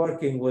 now we're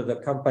working with a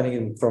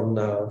company from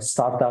the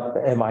startup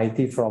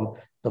MIT from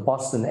the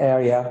Boston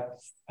area,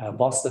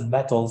 Boston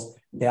Metals.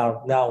 They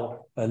are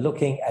now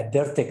looking at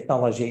their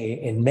technology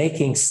in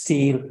making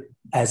steel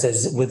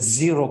with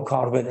zero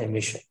carbon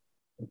emission.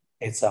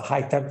 It's a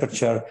high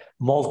temperature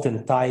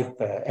molten type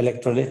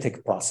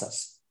electrolytic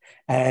process.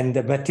 And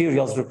the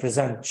materials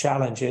represent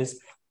challenges.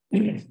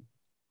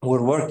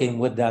 We're working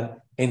with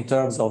them in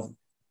terms of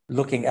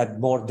looking at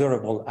more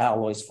durable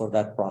alloys for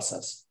that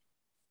process.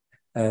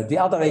 The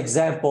other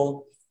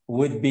example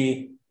would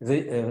be,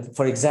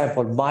 for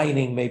example,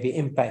 mining may be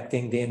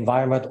impacting the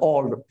environment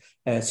or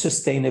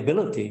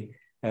sustainability.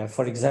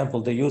 For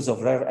example, the use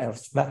of rare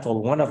earth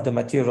metal, one of the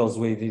materials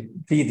we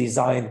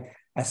redesigned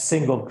as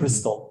single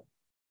crystal,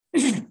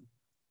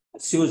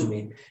 excuse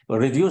me, will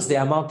reduce the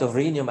amount of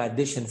rhenium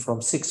addition from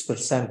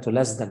 6% to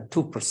less than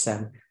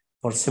 2%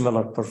 for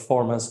similar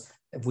performance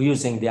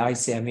using the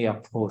ICME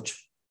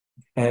approach.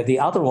 The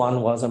other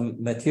one was a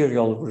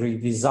material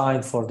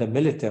redesigned for the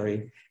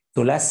military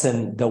to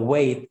lessen the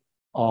weight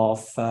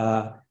of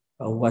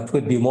what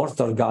would be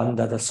mortar gun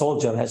that a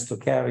soldier has to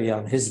carry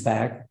on his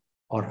back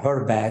or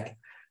her back,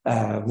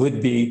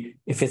 would be,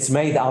 if it's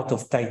made out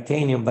of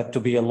titanium, but to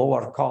be a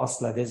lower cost,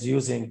 that is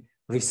using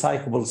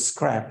recyclable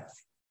scrap.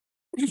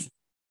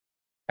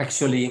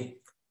 Actually,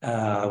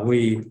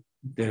 we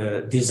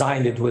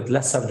designed it with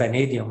lesser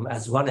vanadium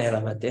as one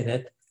element in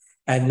it.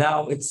 And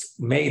now it's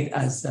made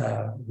as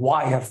a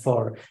wire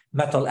for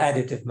metal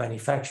additive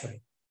manufacturing.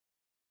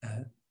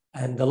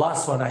 And the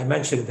last one I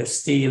mentioned, the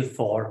steel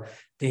for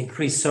the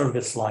increased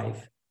service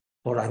life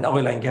for an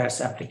oil and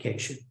gas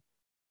application.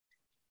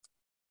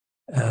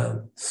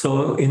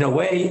 So in a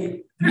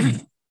way,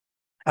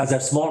 as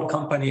a small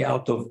company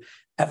out of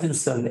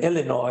Evanston,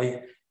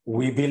 Illinois,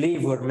 we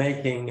believe we're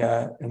making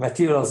a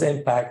materials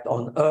impact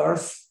on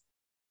Earth,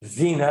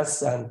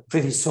 Venus, and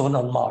pretty soon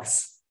on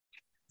Mars.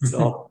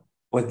 So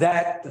with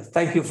that,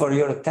 thank you for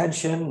your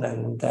attention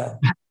and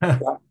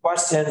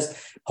questions.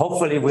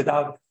 Hopefully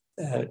without,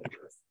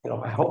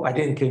 I hope I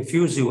didn't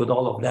confuse you with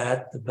all of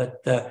that,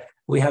 but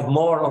we have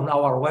more on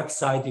our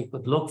website you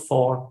could look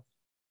for,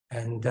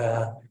 and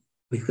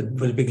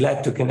we'll be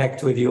glad to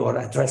connect with you or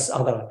address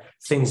other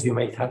things you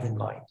may have in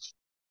mind.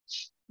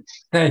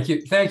 Thank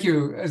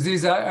you,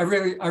 Aziz. I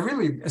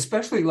really,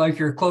 especially like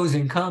your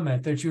closing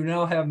comment that you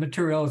now have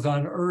materials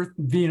on Earth,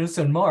 Venus,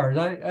 and Mars.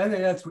 I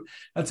think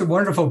that's a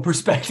wonderful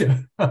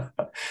perspective.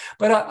 But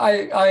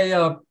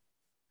I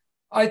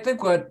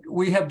think what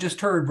we have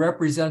just heard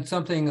represents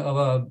something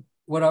of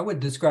what I would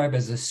describe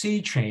as a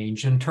sea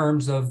change in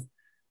terms of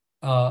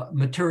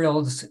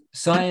materials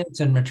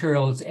science and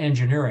materials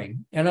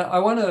engineering. And I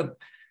want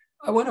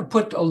to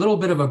put a little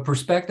bit of a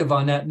perspective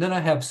on that, and then I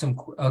have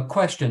a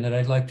question that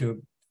I'd like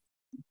to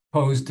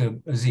pose to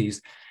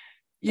Aziz.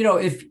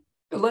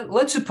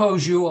 Let's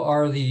suppose you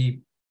are the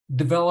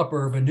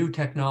developer of a new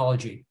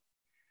technology,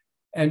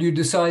 and you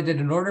decide that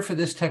in order for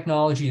this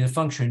technology to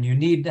function, you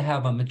need to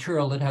have a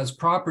material that has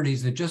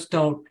properties that just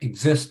don't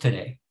exist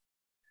today.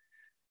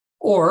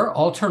 Or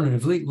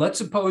alternatively, let's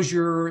suppose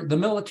you're the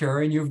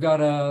military and you've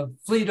got a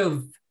fleet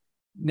of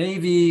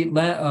Navy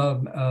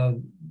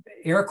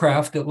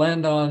aircraft that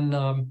land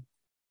on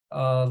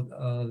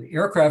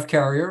aircraft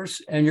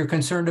carriers, and you're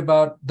concerned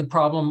about the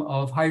problem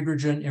of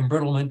hydrogen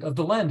embrittlement of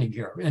the landing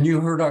gear. And you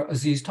heard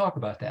Aziz talk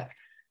about that.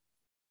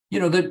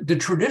 The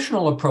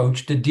traditional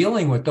approach to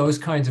dealing with those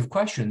kinds of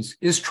questions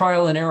is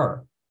trial and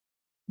error.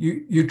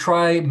 You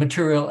try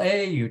material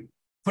A, you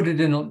put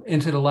it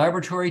into the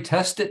laboratory,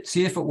 test it,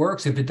 see if it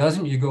works. If it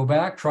doesn't, you go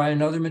back, try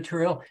another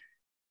material.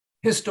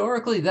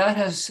 Historically, that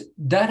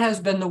has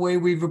been the way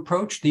we've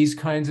approached these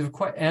kinds of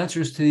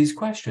answers to these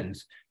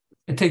questions.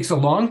 It takes a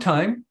long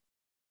time.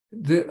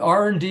 The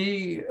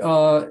R&D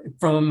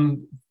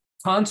from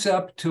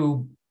concept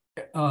to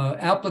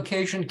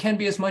application can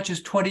be as much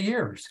as 20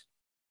 years.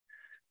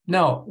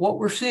 Now, what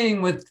we're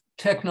seeing with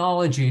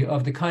technology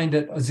of the kind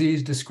that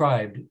Aziz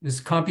described,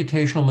 this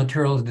computational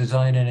materials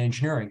design and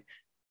engineering,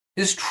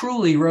 is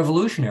truly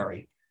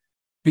revolutionary,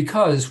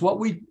 because what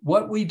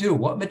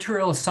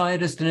materials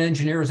scientists and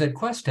engineers at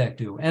QuesTek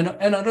do, and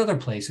at other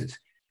places,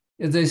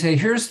 is they say,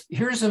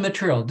 here's a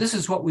material, this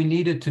is what we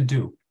needed to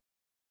do.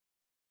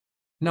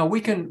 Now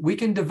we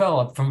can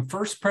develop from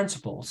first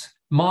principles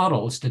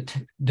models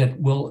that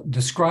will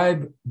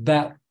describe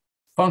that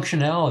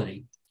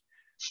functionality.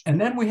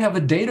 And then we have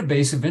a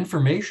database of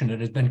information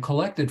that has been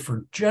collected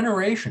for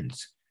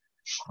generations.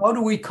 How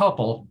do we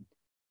couple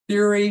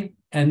theory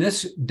and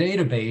this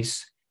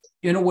database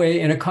in a way,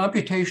 in a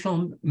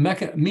computational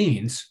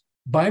means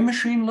by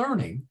machine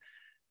learning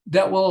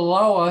that will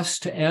allow us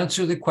to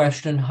answer the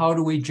question, how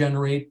do we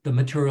generate the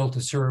material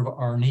to serve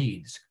our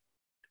needs?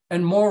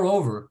 And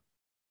moreover,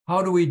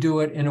 how do we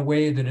do it in a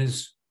way that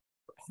is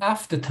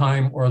half the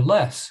time or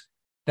less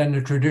than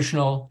the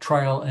traditional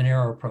trial and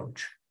error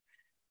approach?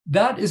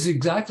 That is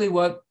exactly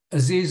what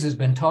Aziz has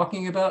been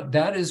talking about.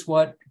 That is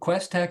what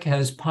QuesTek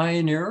has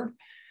pioneered.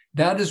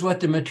 That is what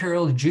the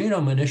Materials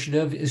Genome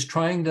Initiative is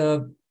trying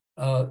to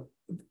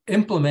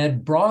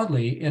implement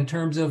broadly in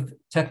terms of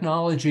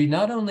technology,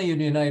 not only in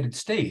the United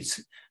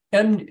States.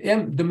 And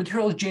the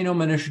Materials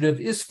Genome Initiative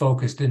is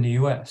focused in the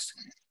US,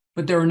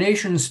 but there are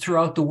nations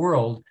throughout the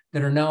world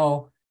that are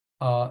now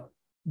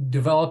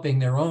developing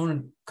their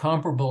own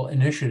comparable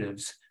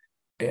initiatives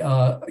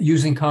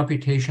using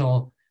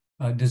computational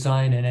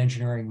design and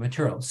engineering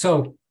materials.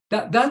 So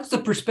that's the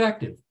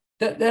perspective.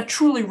 That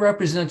truly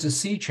represents a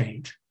sea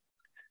change.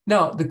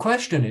 Now, the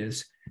question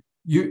is,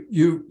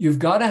 you've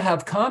got to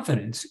have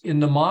confidence in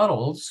the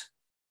models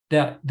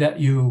that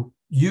you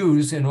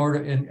use in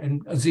order,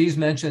 and Aziz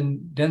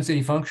mentioned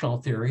density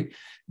functional theory.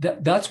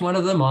 That's one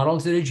of the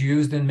models that is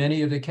used in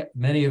many of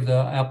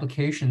the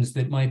applications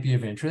that might be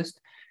of interest.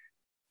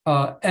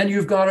 And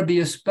you've got to be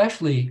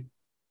especially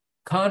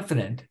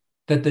confident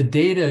that the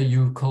data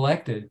you've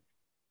collected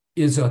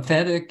is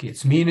authentic,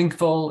 it's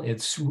meaningful,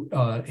 it's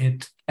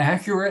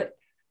accurate,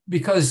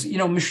 because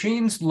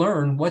machines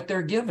learn what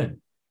they're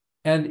given.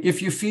 And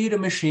if you feed a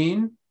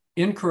machine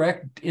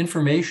incorrect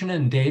information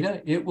and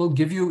data, it will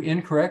give you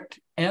incorrect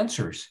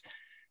answers.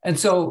 And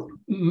so,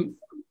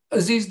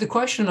 Aziz, the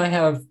question I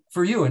have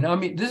for you, and I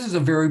mean, this is a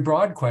very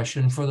broad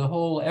question for the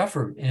whole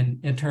effort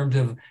in terms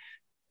of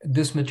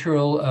this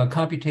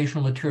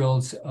computational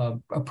materials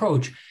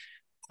approach.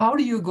 How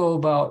do you go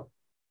about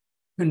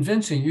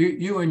convincing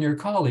you and your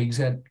colleagues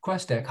at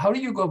QuesTek? How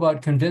do you go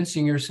about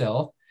convincing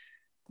yourself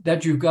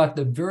that you've got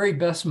the very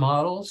best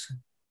models,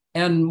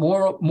 and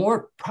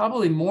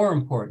probably more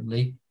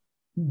importantly,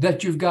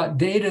 that you've got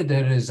data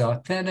that is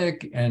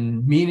authentic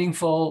and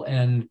meaningful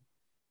and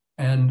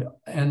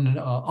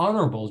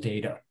honorable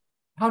data?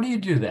 How do you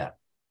do that?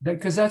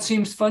 Because that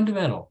seems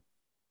fundamental.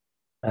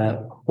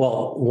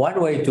 Well, one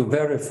way to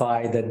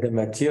verify that the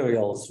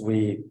materials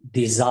we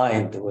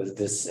designed with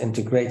this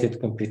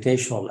integrated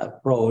computational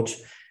approach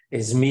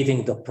is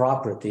meeting the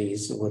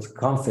properties with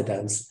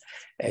confidence.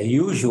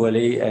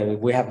 Usually,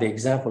 we have the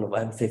example of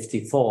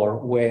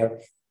M54, where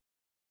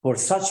for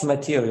such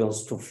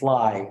materials to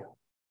fly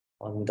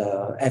on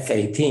the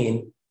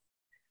F-18,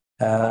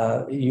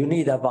 you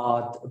need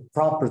about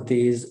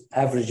properties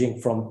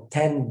averaging from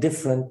 10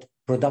 different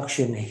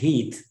production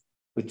heat,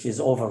 which is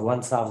over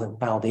 1,000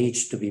 pounds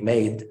each to be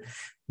made.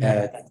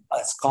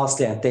 It's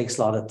costly and takes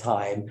a lot of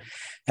time.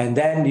 And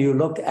then you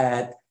look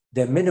at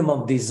the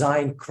minimum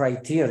design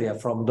criteria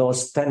from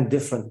those 10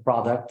 different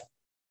products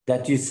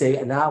that you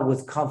say, now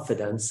with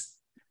confidence,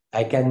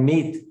 I can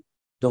meet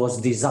those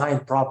design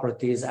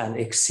properties and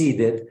exceed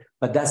it,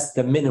 but that's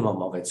the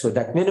minimum of it. So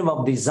that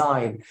minimum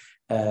design,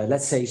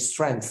 let's say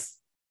strength,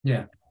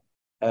 an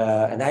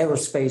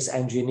aerospace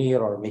engineer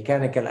or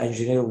mechanical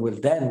engineer will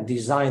then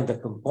design the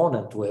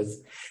component with.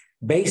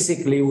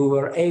 Basically, we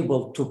were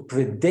able to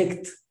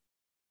predict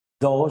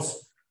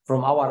those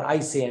from our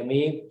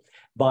ICME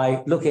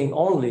by looking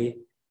only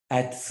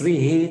at 3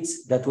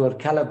 heats that were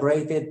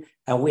calibrated,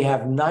 and we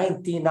have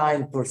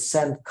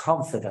 99%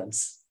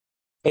 confidence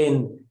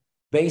in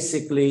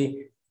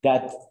basically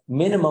that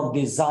minimum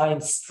design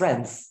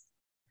strength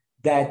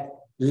that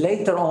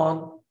later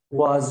on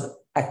was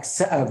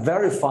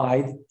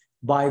verified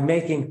by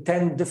making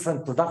 10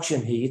 different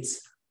production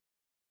heats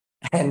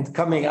and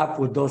coming up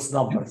with those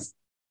numbers.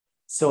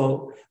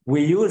 So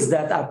we use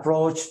that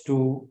approach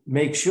to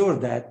make sure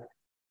that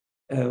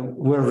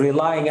we're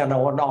relying on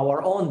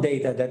our own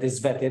data that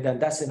is vetted, and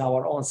that's in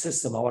our own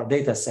system, our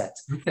data set.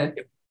 Okay.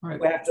 Right.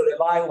 We have to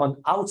rely on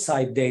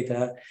outside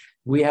data.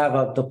 We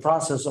have the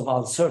process of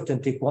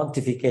uncertainty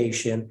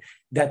quantification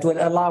that will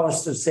allow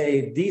us to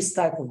say, these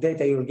type of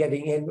data you're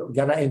getting in, we're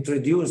gonna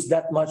introduce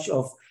that much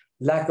of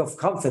lack of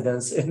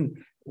confidence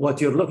in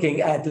what you're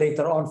looking at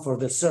later on for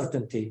the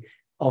certainty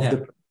of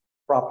the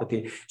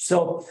property.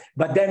 So,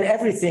 but then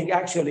everything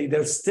actually,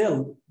 it's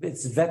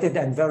vetted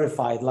and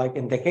verified. Like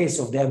in the case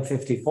of the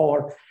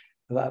M54,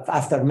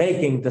 after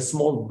making the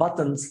small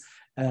buttons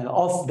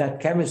of that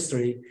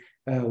chemistry,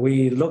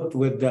 we looked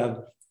with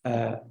the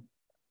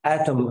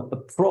atom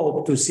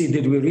probe to see,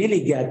 did we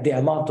really get the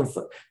amount of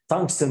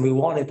tungsten we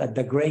wanted at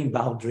the grain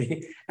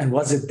boundary, and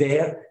was it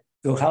there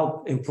to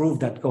help improve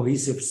that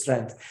cohesive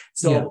strength?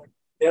 So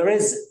there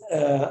is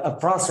a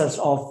process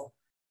of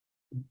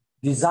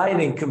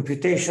designing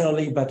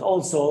computationally, but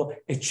also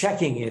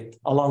checking it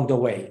along the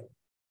way.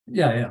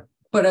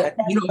 But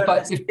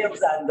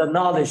and the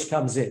knowledge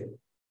comes in.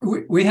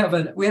 we have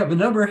a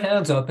number of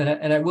hands up,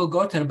 and I will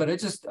go to them, but I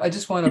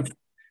just want to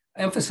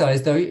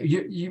emphasize though,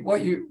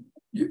 you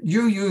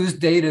use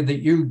data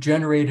that you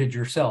generated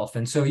yourself,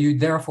 and so you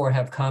therefore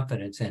have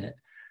confidence in it.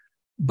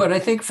 But I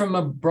think from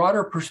a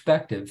broader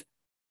perspective,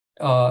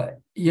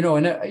 you know,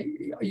 and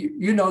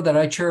you know that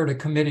I chaired a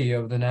committee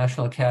of the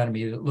National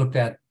Academy that looked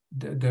at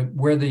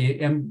where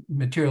the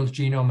Materials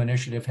Genome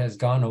Initiative has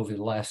gone over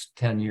the last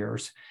 10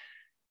 years.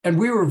 And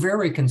we were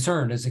very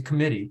concerned as a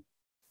committee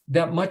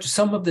that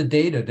some of the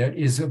data that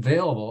is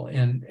available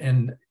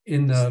in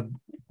the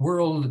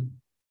world,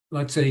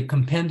 let's say,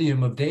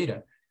 compendium of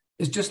data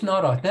is just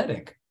not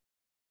authentic.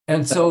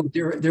 And so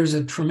there's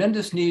a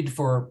tremendous need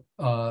for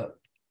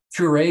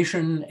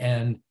curation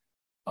and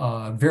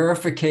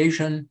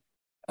verification.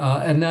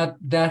 And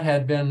that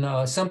had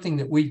been something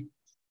that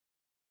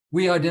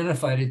we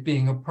identified as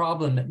being a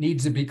problem that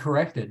needs to be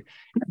corrected.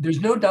 There's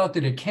no doubt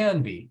that it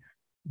can be,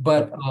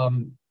 but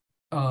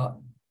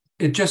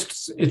it's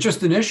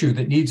just an issue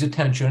that needs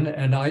attention.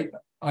 And I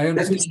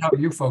understand how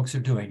you folks are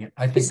doing it.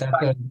 I think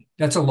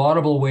that's a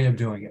laudable way of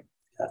doing it.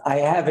 I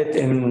have it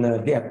in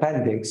the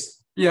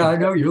appendix. Yeah, I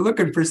know you're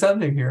looking for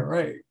something here,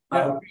 right?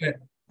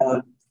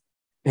 Yeah.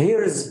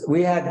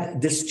 We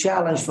had this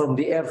challenge from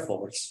the Air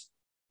Force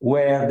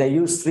where they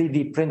use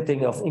 3D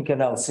printing of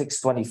Inconel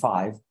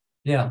 625.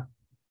 Yeah.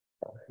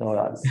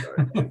 No,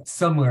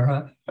 somewhere,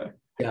 huh?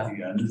 Yeah.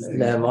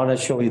 I want to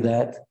show you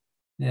that.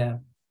 Yeah.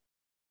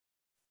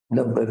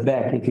 No, but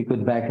back, if you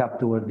could back up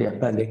toward the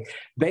appendix.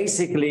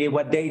 Basically,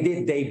 what they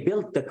did, they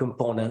built the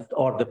component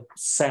or the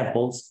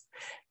samples,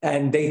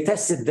 and they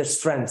tested the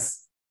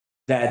strength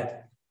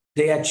that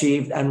they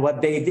achieved. And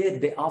what they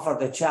did, they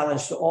offered a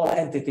challenge to all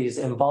entities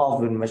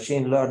involved with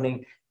machine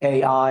learning,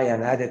 AI,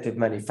 and additive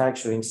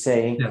manufacturing,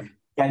 saying, yeah,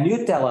 can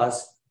you tell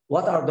us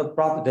what are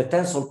the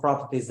tensile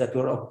properties that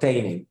we're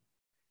obtaining?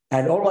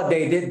 And all what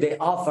they did, they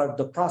offered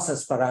the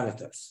process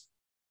parameters.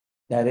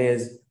 That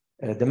is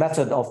the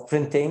method of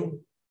printing,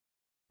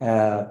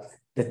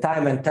 the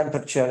time and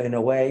temperature in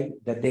a way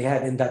that they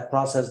had in that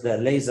process, the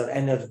laser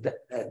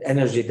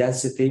energy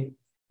density.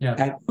 Yeah.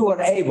 And we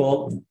were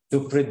able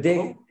to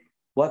predict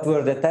what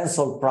were the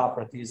tensile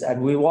properties,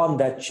 and we won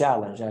that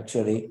challenge,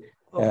 actually.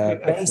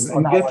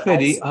 Get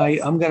ready.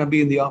 I'm going to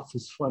be in the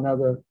office for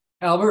another.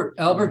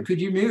 Albert,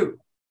 could you mute?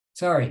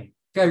 Sorry.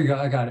 There you go.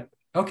 I got it.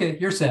 Okay,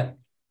 you're set.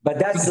 But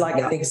that's like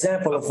an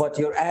example of what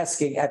you're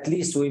asking. At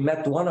least we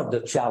met one of the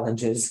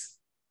challenges.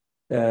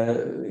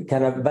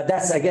 But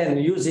that's, again,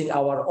 using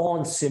our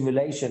own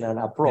simulation and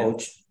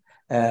approach,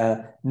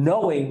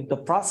 knowing the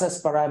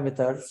process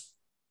parameters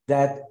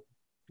that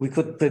we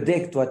could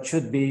predict what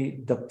should be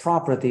the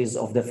properties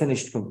of the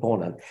finished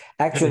component.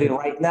 Actually,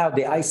 right now,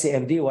 the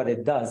ICMD, what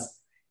it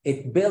does,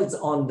 it builds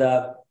on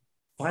the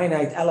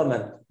finite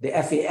element, the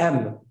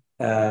FEM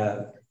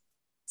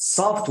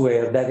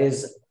software that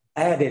is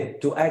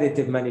added to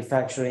additive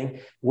manufacturing.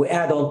 We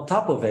add on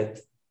top of it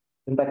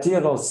the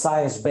material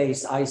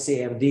science-based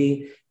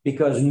ICMD,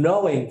 because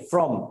knowing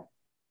from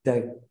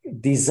the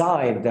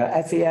design, the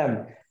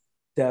FEM,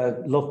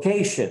 the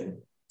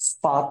location,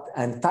 spot,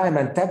 and time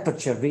and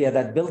temperature via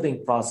that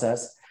building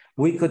process,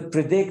 we could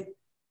predict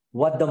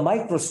what the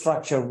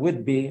microstructure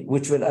would be,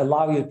 which will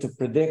allow you to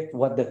predict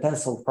what the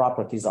tensile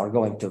properties are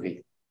going to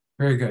be.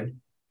 Very good.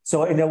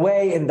 So in a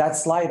way, in that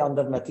slide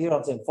under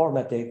materials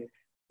informatics,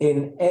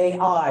 in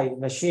AI,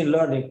 machine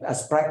learning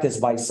as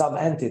practiced by some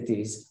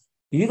entities,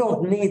 you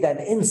don't need an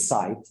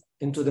insight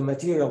into the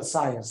material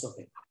science of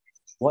it.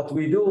 What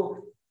we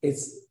do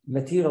is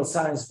material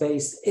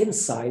science-based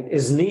insight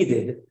is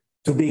needed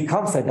to be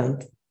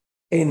confident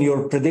in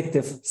your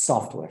predictive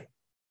software.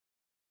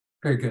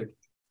 Very good.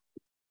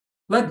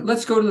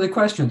 Let's go to the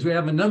questions. We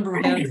have a number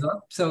of hands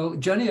up. So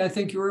Jenny, I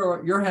think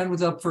your hand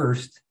was up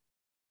first.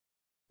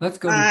 Let's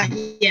go.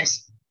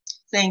 Yes,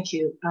 thank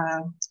you.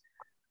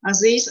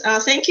 Aziz,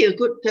 thank you.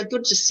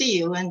 Good to see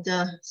you. And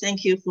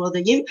thank you for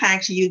the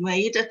impact you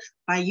made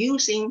by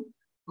using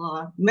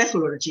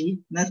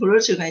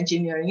methodological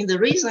engineering. The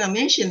reason I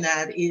mention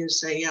that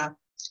is,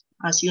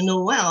 as you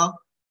know well,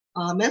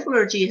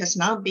 methodology has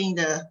not been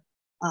the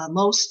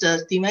most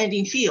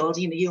demanding field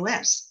in the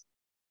US.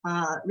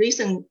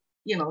 Recent,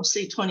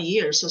 say 20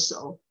 years or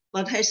so,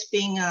 but has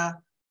been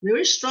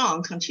very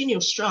strong,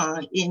 continued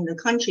strong in the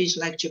countries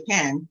like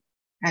Japan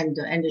and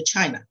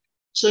China.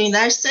 So in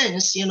that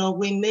sense,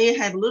 we may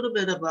have a little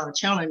bit of a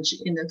challenge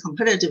in the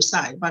competitive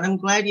side, but I'm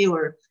glad you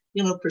are,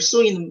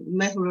 pursuing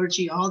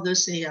methodology, all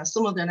this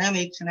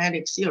thermodynamic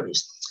kinetic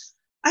theories.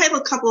 I have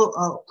a couple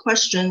of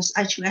questions.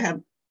 Actually, I have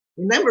a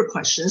number of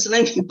questions.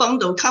 Let me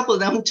bundle a couple of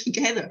them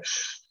together.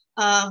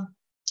 I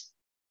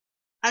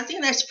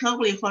think that's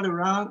probably what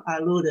Ron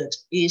alluded,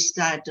 is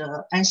that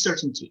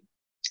uncertainty.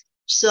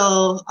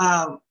 So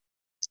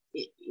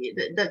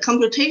the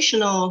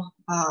computational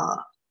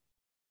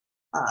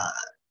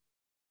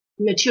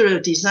material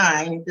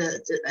design,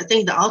 I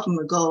think the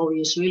ultimate goal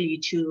is really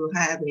to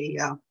have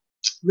a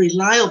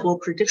reliable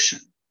prediction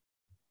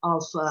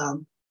of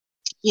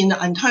in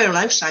the entire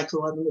life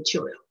cycle of the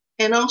material,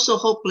 and also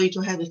hopefully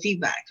to have a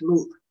feedback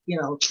loop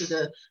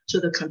to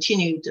the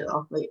continued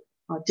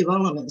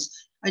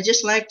developments. I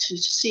just like to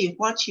see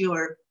what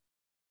your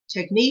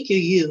technique you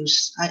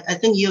use. I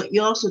think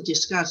you also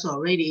discussed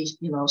already,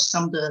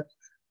 some of the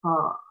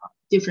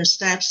different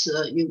steps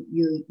you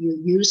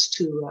use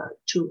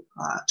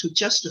to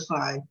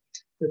justify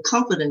the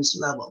confidence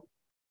level.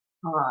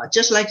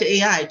 Just like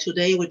AI,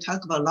 today we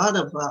talk about a lot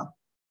of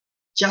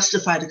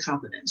justified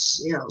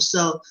confidence.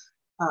 So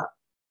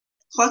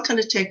what kind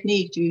of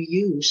technique do you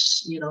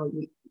use,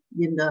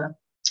 in the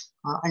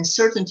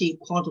uncertainty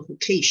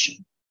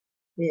quantification,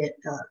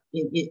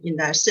 in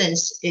that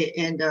sense,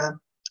 and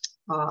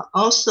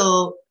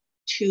also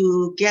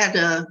to get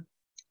a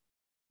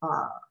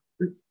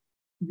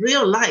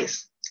real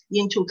life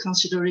into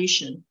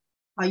consideration?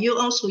 Are you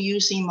also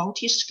using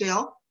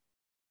multi-scale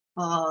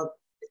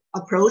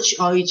approach,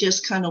 or you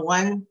just kind of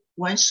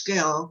one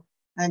scale,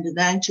 and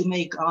then to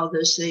make all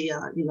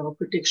the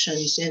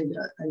predictions and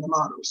the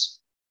models?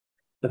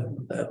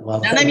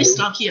 Well, now let me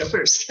stop here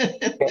first.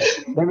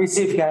 Let me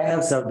see if I can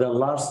answer the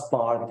last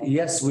part.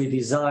 Yes, we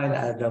design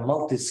at a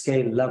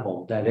multi-scale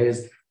level. That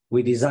is,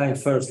 we design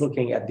first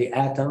looking at the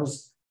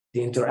atoms,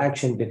 the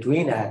interaction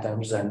between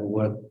atoms, and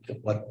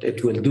what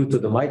it will do to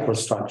the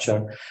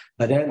microstructure.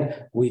 But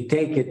then we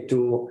take it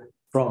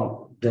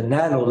from the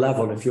nano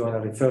level, if you want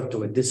to refer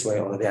to it this way,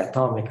 or the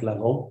atomic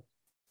level,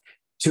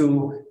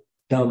 to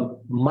the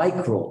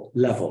micro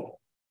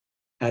level.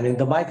 And in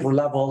the micro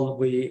level,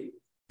 we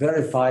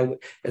verify,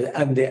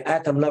 and the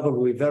atom level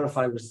we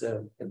verify with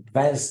the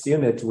advanced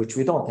unit, which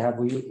we don't have.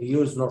 We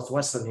use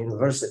Northwestern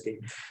University,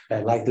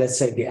 like let's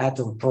say the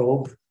atom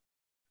probe.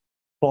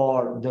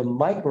 For the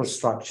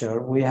microstructure,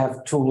 we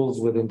have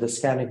tools within the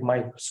scanning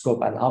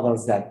microscope and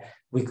others that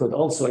we could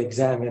also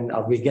examine.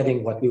 Are we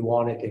getting what we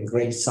wanted in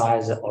grain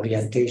size,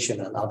 orientation,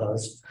 and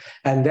others?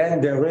 And then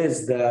there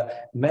is the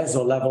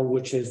meso level,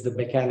 which is the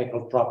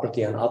mechanical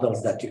property and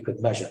others that you could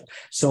measure.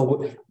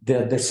 So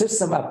the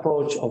system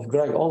approach of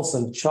Greg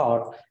Olson's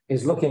chart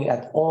is looking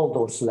at all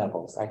those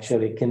levels,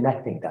 actually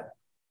connecting them.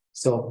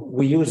 So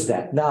we use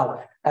that.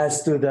 Now,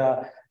 as to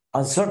the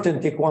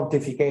uncertainty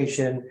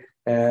quantification,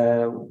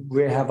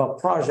 we have a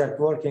project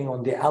working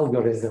on the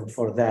algorithm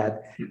for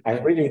that. I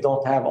really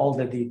don't have all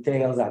the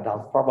details, and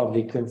I'll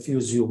probably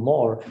confuse you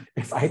more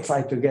if I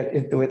try to get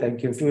into it and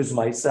confuse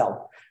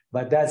myself.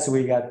 But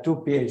we got 2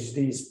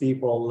 PhDs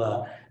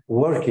people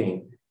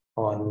working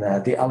on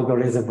the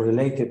algorithm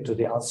related to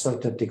the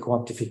uncertainty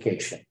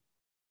quantification.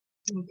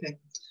 Okay.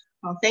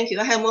 Thank you.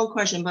 I have one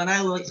question, but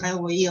I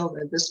will yield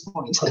at this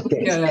point.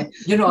 Okay.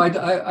 Yeah,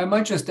 I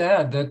might just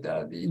add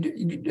that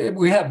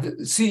we have the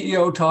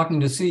CEO talking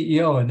to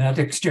CEO in that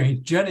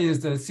exchange. Jenny is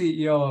the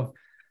CEO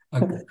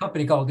of a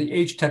company called the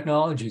H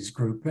Technologies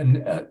Group.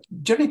 And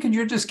Jenny, can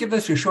you just give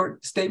us a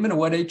short statement of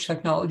what H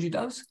Technology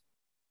does?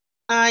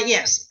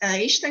 Yes,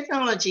 H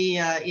Technology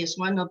is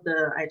one of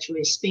the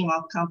actually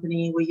spin-off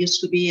company. We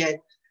used to be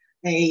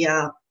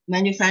a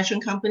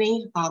manufacturing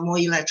company, more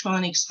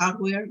electronics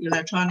hardware,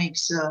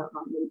 electronics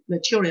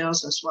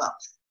materials as well.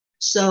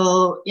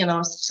 So,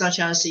 such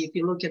as if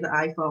you look at the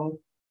iPhone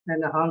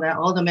and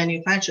all the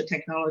manufacturing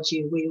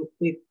technology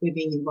we've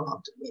been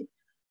involved in.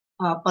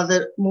 But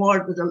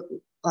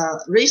the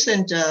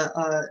recent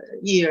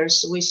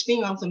years, we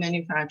spin off the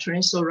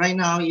manufacturing. So right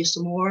now it's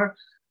more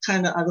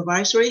kind of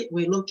advisory.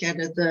 We look at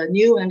the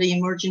new and the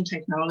emerging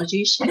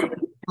technologies.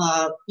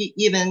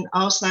 Even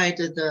outside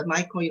the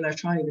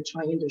microelectronic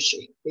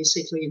industry,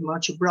 basically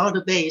much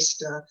broader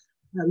based,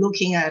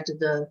 looking at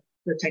the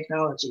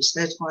technologies.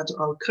 That's what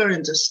our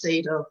current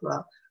state of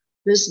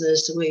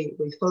business we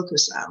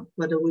focus on.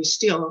 But we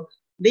still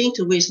linked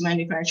with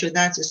manufacturing.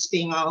 That's a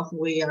spin-off.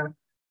 We are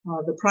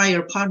the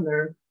prior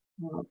partner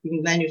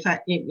in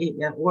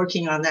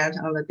working on that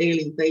on a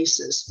daily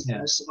basis.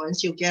 Yeah. So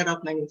once you get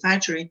up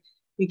manufacturing,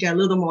 you get a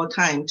little more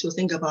time to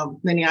think about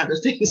many other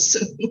things.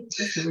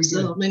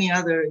 So many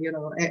other,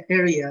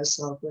 areas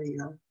of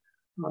the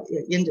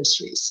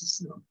industries.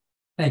 So.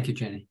 Thank you,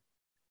 Jenny.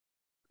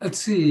 Let's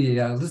see.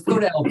 Let's go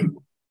to Elton.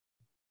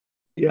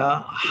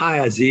 Yeah. Hi,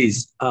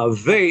 Aziz. A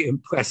very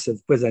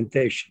impressive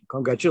presentation.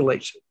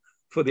 Congratulations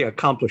for the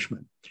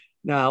accomplishment.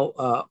 Now,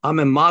 I'm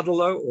a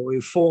modeler or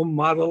reform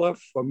modeler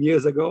from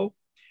years ago.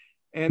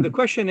 And the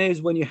question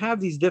is, when you have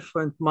these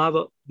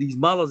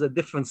models at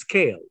different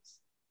scales,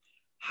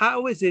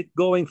 how is it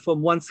going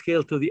from one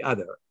scale to the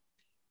other?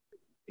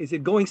 Is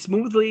it going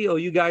smoothly, or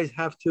you guys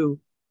have to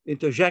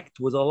interject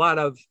with a lot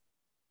of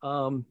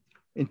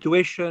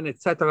intuition,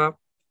 etc.?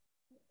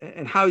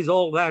 And how is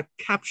all that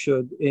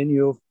captured in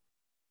your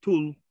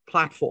tool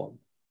platform?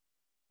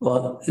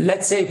 Well,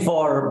 let's say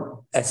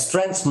for a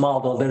strengths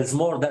model, there is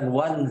more than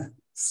one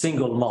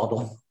single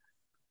model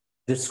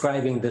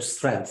describing the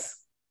strength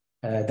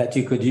that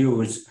you could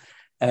use.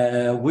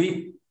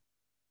 We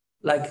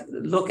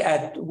look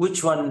at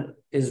which one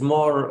is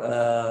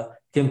more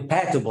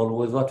compatible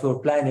with what we're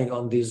planning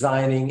on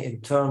designing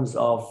in terms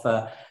of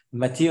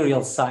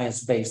material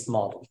science-based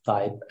model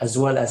type, as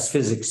well as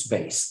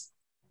physics-based.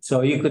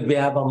 So you could be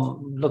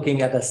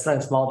looking at a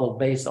strength model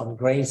based on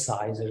grain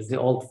size. There's the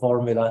old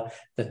formula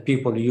that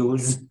people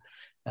use.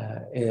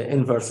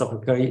 inverse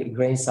of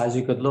grain size.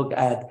 You could look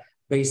at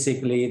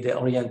basically the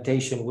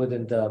orientation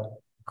within the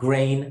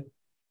grain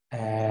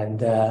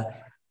and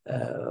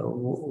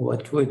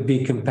what would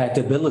be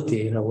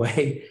compatibility in a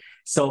way.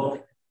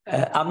 So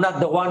I'm not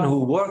the one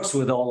who works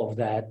with all of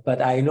that,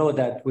 but I know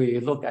that we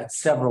look at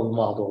several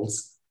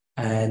models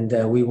and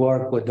we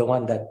work with the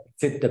one that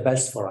fit the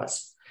best for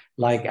us.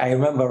 Like I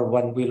remember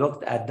when we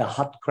looked at the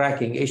hot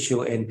cracking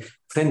issue in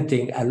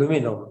printing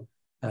aluminum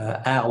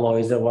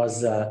alloys, there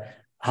was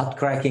hot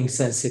cracking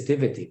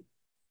sensitivity.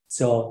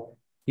 So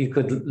you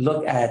could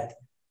look at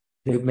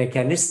the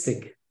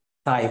mechanistic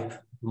type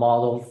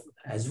model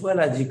as well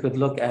as you could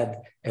look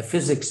at a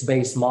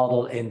physics-based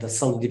model in the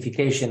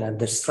solidification and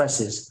the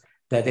stresses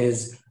that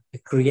is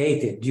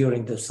created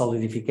during the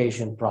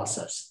solidification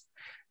process.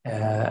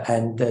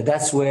 And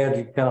that's where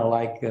you kind of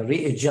like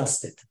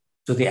readjust it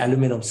to the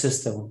aluminum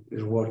system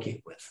you're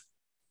working with.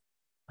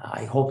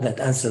 I hope that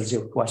answers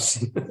your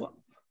question.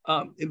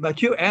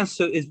 But your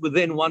answer is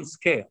within one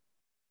scale.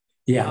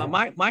 Yeah.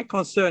 My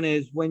concern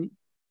is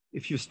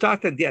if you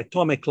start at the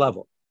atomic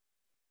level,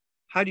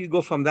 how do you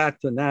go from that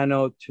to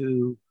nano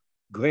to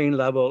grain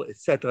level, et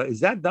cetera?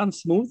 Is that done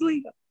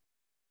smoothly?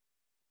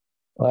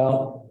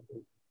 Well,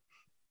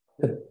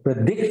 the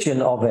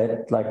prediction of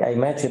it, like I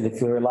mentioned,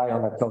 if you rely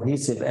on a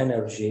cohesive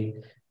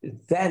energy,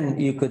 then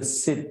you could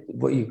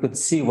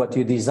see what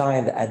you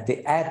designed at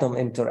the atom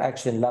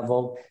interaction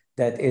level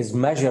that is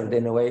measured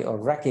in a way or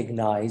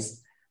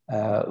recognized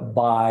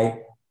by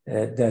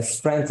the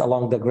strength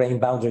along the grain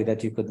boundary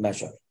that you could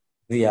measure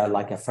via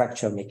like a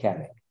fracture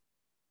mechanic.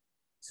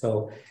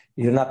 So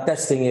you're not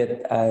testing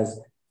it as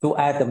two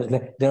atoms.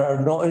 There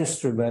are no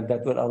instrument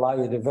that will allow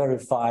you to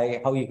verify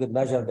how you could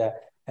measure the,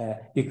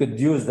 you could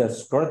use the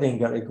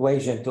Schrödinger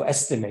equation to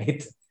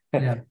estimate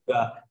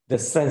the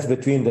strength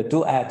between the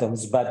two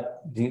atoms,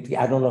 but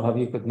I don't know how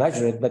you could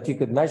measure it, but you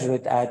could measure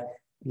it at,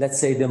 let's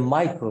say, the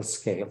micro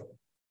scale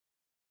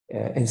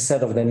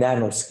instead of the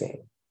nano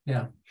scale.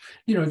 Yeah.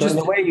 You know, so just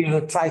in a way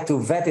you try to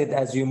vet it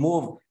as you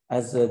move,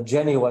 as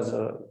Jenny was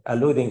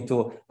alluding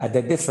to, at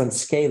the different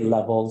scale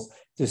levels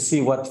to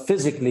see what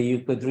physically you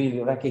could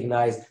really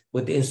recognize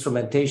with the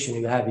instrumentation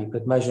you have, you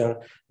could measure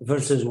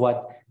versus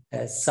what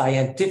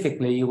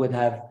scientifically you would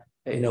have,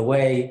 in a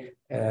way,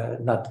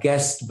 not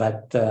guessed,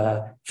 but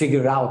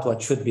figure out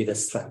what should be the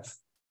strength.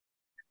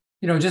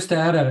 You know, just to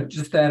add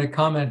a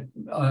comment,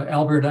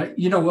 Albert,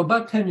 you know,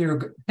 about 10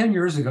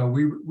 years ago,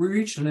 we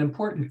reached an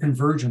important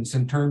convergence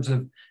in terms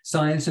of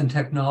science and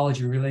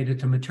technology related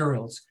to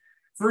materials.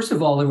 First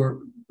of all, there were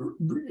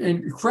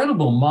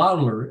incredible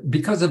modeler,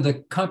 because of the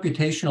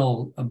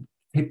computational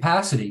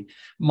capacity,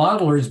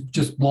 modelers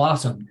just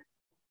blossomed.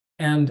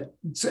 And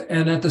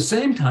at the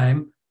same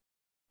time,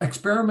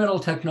 experimental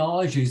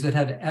technologies that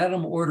had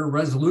atom order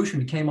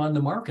resolution came on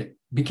the market,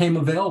 became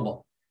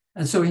available.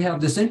 And so we have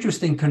this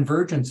interesting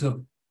convergence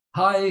of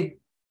high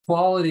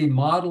quality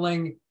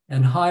modeling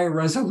and high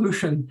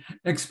resolution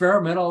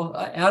experimental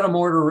atom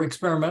order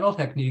experimental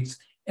techniques.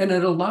 And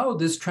it allowed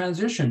this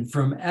transition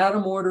from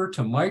atom order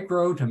to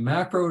micro to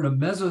macro to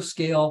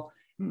mesoscale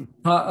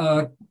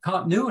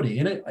continuity.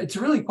 And it's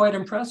really quite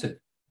impressive.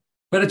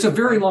 But it's a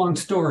very long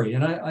story.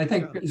 And I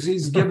think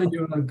he's given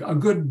you a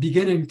good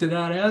beginning to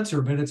that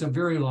answer, but it's a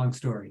very long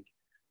story.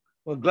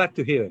 Well, glad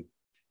to hear it.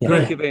 Yeah.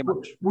 Thank you very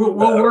much. We'll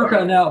work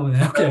on that one.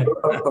 Okay.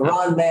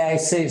 Ron, may I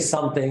say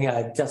something?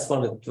 I just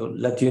wanted to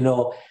let you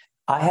know,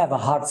 I have a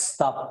hard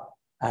stop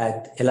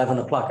at 11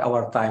 o'clock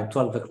our time,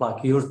 12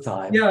 o'clock your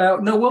time. Yeah,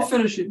 no, we'll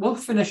finish it. We'll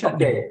finish it.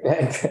 Okay,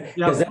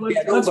 because there'll be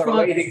an Uber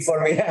waiting for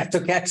me to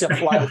catch a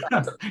flight.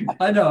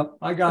 I know,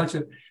 I got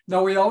you.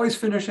 No, we always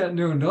finish at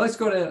noon. Now let's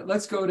go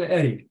to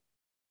Eddie.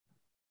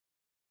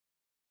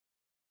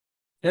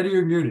 Eddie,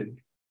 you're muted.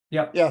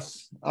 Yep.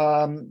 Yes.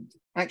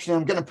 Actually,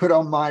 I'm going to put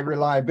on my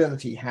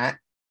reliability hat,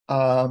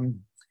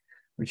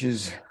 which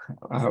is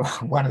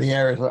one of the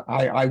areas that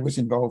I was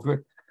involved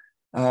with.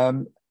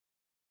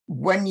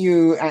 When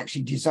you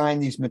actually design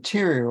these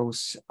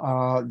materials,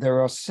 there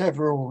are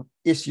several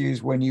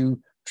issues when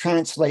you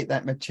translate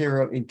that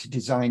material into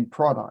design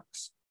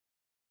products.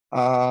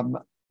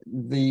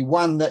 The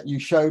one that you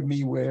showed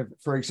me with,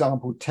 for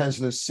example,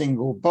 Tesla's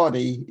single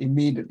body,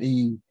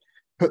 immediately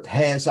put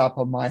hairs up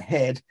on my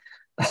head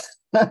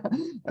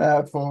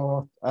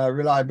for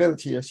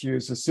reliability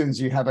issues. As soon as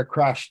you have a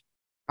crash,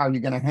 how are you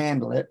going to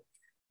handle it?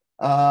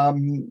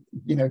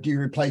 You know, do you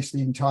replace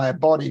the entire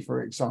body,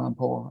 for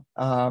example?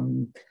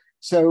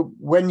 So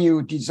when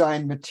you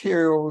design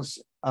materials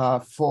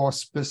for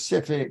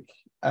specific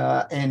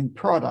end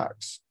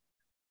products,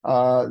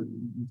 do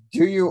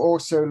you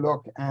also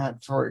look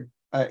at, for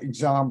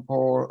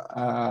example,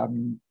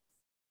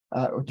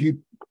 do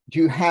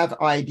you have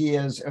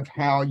ideas of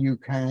how you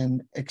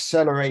can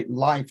accelerate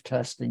life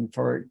testing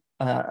for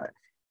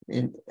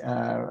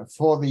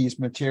these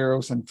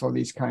materials and for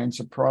these kinds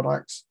of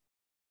products?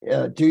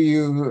 Do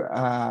you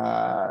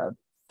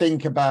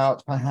think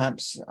about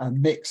perhaps a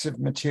mix of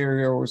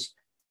materials?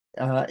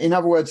 In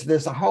other words,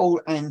 there's a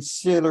whole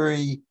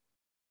ancillary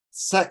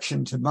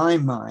section to my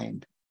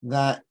mind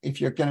that if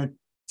you're going to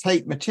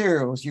take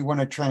materials, you want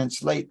to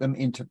translate them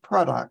into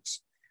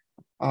products.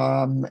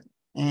 So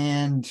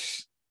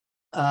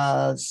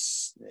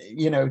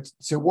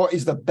what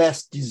is the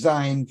best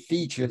design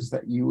features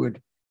that you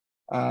would,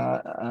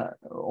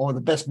 or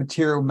the best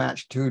material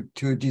match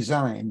to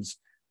designs,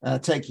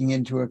 taking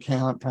into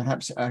account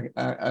perhaps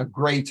a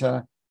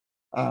greater,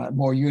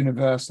 more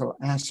universal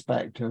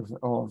aspect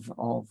of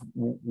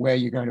where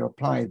you're going to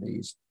apply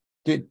these?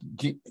 Do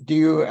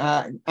you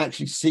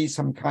actually see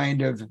some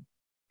kind of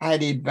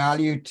added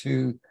value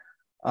to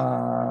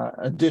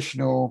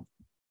additional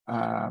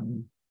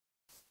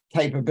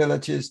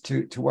capabilities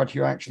to what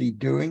you're actually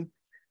doing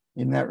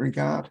in that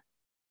regard?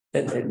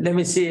 Let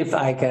me see if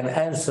I can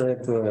answer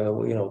it,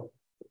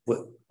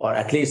 or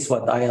at least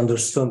what I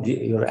understood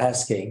you're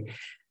asking.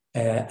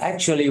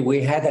 Actually,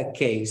 we had a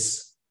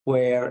case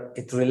where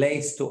it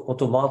relates to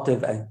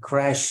automotive and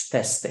crash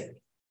testing.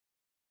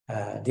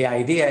 The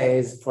idea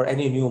is for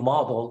any new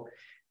model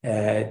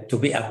to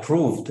be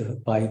approved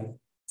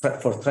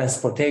for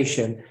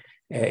transportation,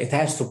 it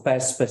has to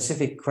pass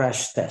specific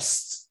crash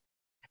tests.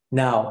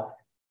 Now,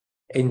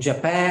 in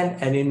Japan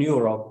and in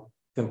Europe,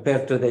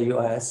 compared to the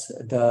US,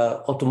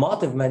 the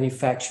automotive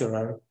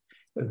manufacturer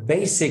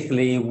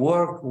basically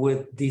work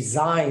with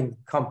design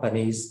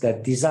companies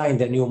that design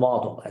the new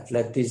model. At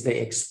least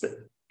they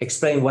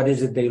explain what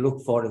is it they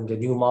look for in the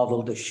new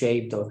model, the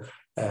shape, or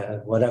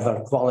whatever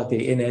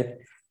quality in it.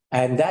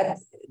 And that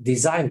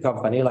design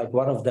company, like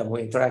one of them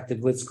we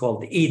interacted with, is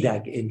called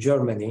EDAG in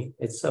Germany.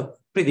 It's a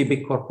pretty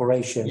big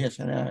corporation. Yes,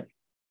 I know.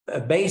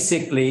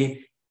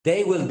 Basically,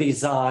 they will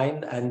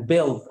design and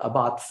build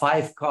about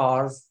 5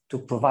 cars to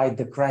provide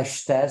the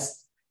crash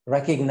test,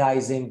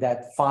 recognizing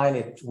that fine,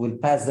 it will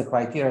pass the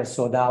criteria.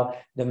 So now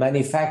the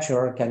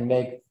manufacturer can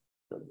make,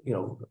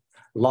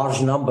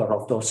 large number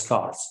of those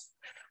cars.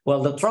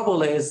 Well, the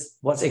trouble is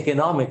what's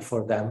economic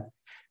for them,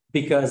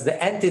 because the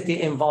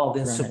entity involved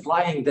in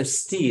supplying the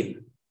steel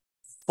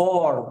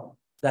for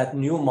that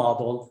new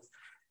model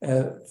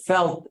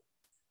felt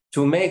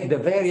to make the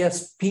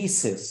various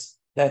pieces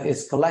that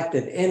is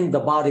collected in the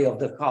body of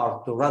the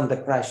car to run the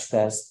crash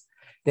test,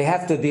 they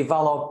have to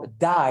develop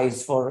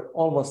dies for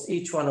almost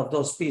each one of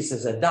those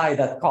pieces, a die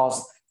that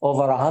costs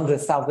over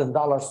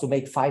 $100,000 to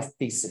make 5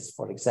 pieces,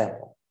 for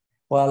example.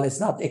 Well, it's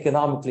not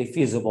economically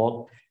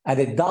feasible. And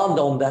it dawned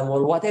on them,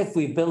 well, what if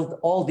we build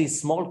all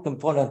these small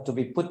components to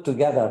be put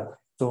together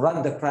to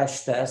run the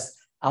crash test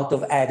out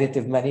of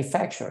additive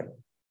manufacturing?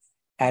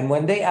 And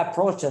when they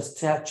approached us,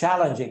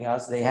 challenging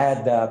us, they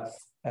had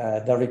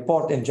the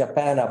report in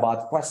Japan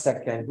about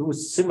QuesTek can do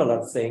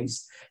similar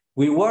things.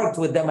 We worked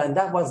with them, and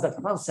that was the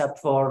concept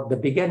for the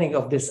beginning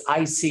of this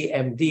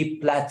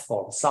ICMD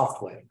platform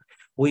software.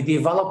 We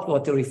developed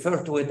what we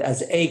refer to it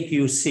as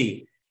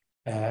AQC,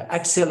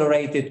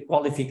 Accelerated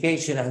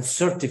Qualification and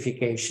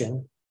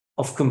Certification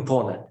of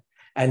Component.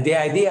 And the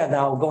idea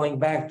now, going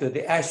back to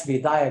the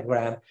Ashby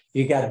diagram,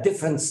 you got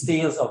different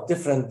steels of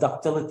different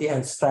ductility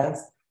and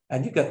strength,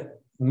 and you got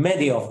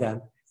many of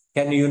them.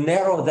 Can you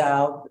narrow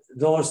down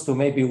those to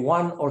maybe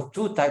 1 or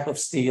 2 type of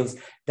steels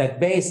that,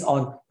 based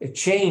on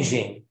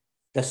changing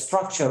the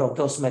structure of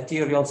those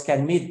materials,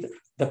 can meet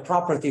the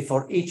property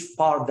for each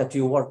part that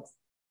you were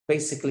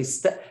basically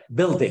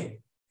building?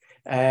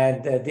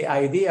 And the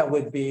idea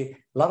would be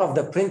a lot of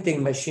the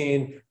printing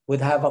machine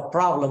would have a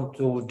problem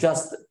to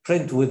just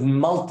print with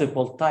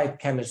multiple type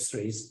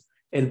chemistries.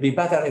 It'll be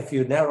better if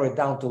you narrow it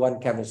down to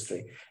 1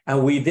 chemistry.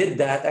 And we did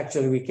that.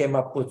 Actually, we came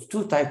up with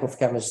 2 types of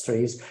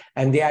chemistries.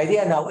 And the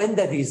idea now in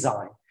the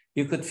design,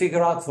 you could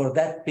figure out for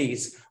that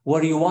piece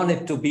where you want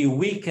it to be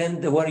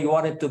weakened, where you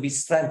want it to be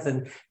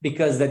strengthened,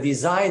 because the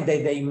design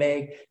that they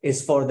make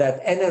is for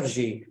that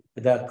energy.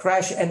 The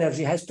crash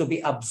energy has to be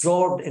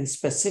absorbed in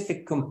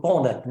specific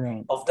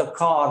component of the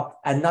car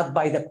and not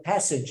by the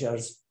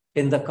passengers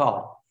in the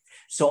car.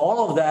 So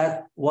all of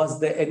that was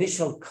the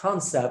initial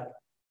concept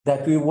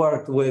that we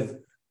worked with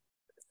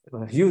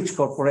a huge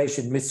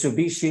corporation,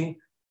 Mitsubishi,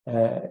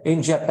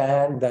 in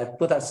Japan, that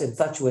put us in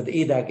touch with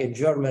EDAG in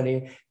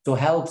Germany to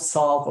help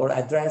solve or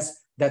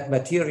address that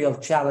material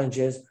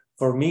challenges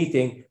for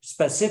meeting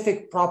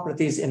specific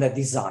properties in a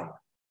design.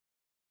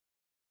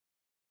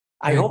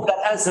 I hope that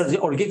answers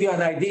or give you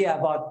an idea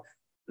about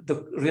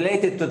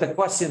related to the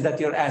question that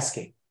you're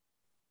asking.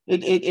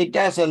 It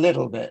does a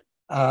little bit.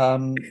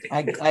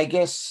 I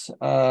guess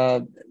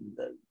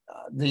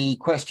the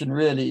question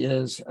really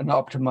is an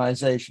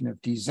optimization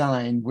of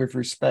design with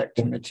respect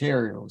to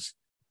materials.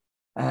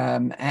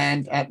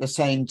 And at the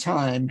same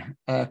time,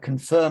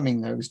 confirming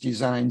those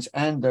designs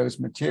and those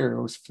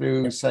materials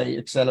through, say,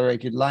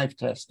 accelerated life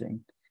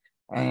testing.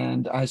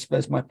 And I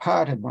suppose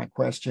part of my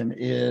question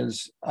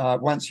is,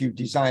 once you've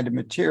designed a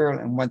material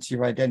and once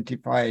you've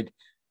identified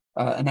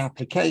an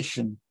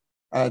application,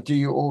 do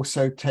you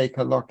also take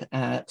a look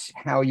at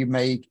how you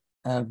may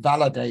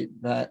validate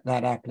that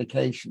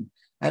application?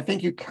 I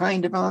think you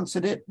kind of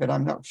answered it, but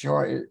I'm not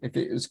sure if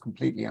it was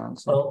completely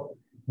answered. Well,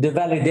 the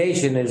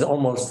validation is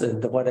almost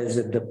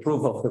the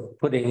proof of the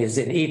pudding is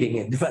in eating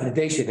it. The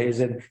validation is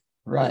in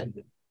right,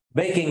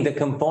 making the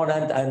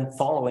component and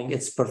following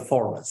its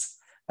performance.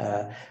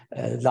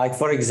 Like,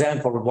 for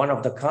example, one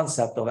of the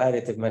concepts of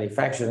additive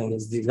manufacturing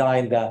is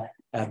design the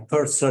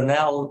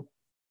personnel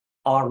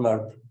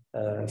armored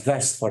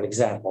vest, for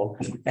example,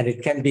 and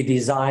it can be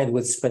designed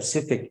with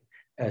specific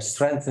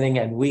strengthening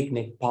and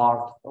weakening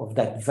part of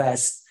that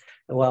vest.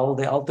 Well,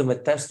 the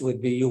ultimate test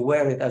would be you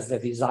wear it as the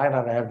designer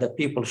and have the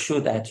people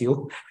shoot at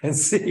you and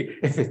see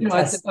if it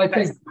tests. I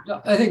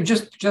think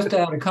just to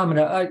add a comment,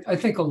 I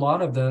think a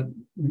lot of the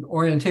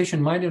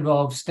orientation might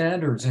involve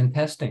standards and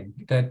testing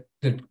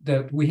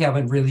that we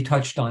haven't really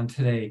touched on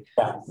today.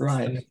 Yeah.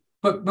 Right.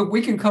 But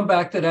we can come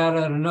back to that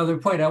at another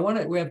point.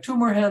 We have two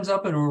more hands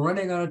up and we're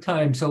running out of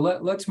time. So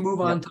let's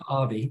move on to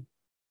Avi.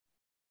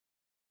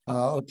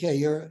 Okay,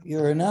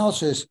 your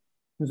analysis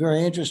was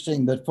very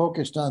interesting, but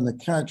focused on the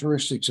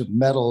characteristics of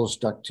metals,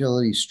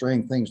 ductility,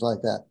 strength, things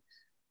like that.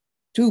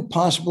 Two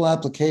possible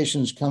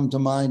applications come to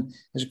mind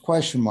as a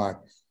question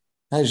mark.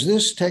 Has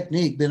this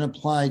technique been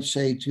applied,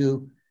 say,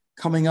 to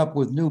coming up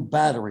with new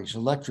batteries,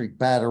 electric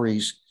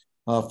batteries,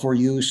 for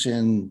use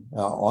in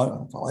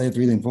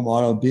everything from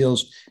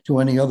automobiles to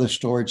any other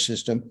storage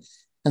system?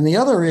 And the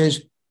other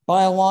is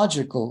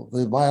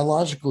the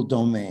biological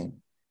domain.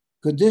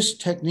 Could this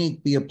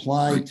technique be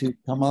applied to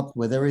come up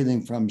with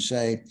everything from,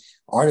 say,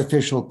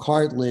 artificial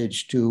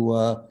cartilage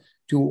to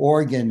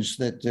organs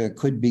that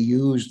could be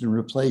used in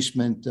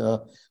replacement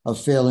of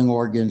failing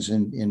organs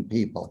in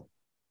people?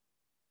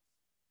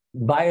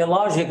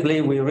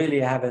 Biologically, we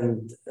really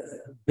haven't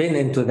been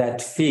into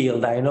that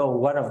field. I know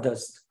one of the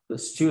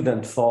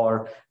students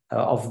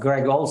of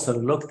Greg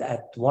Olson looked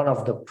at one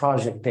of the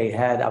projects they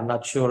had. I'm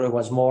not sure, it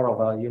was more of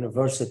a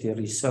university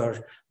research.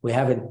 We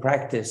haven't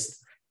practiced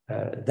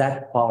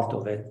that part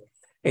of it.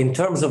 In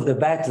terms of the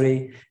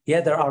battery,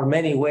 yeah, there are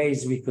many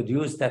ways we could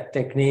use that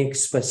technique,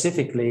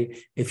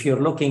 specifically if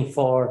you're looking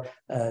for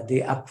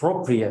the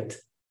appropriate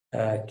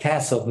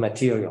cathode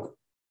material.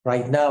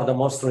 Right now, the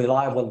most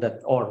reliable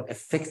or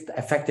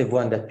effective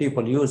one that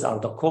people use are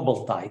the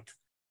cobaltite,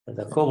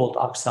 the cobalt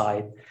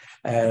oxide.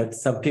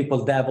 Some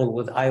people dabble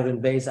with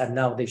iron base, and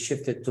now they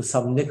shifted to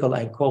some nickel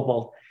and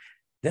cobalt.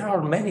 There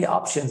are many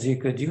options you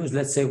could use,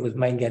 let's say with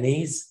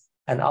manganese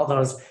and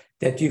others,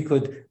 that you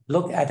could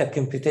look at a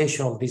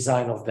computational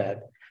design of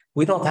that.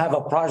 We don't have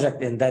a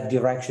project in that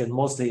direction.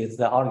 Mostly it's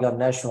the Argonne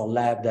National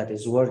Lab that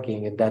is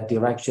working in that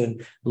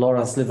direction,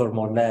 Lawrence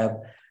Livermore Lab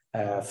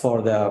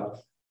for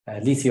the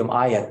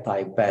lithium-ion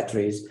type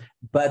batteries.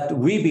 But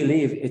we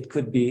believe it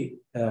could be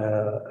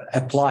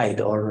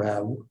applied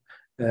or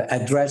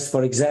addressed.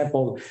 For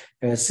example,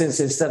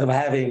 since instead of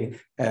having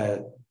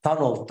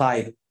tunnel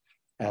type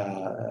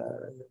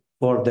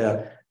for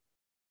the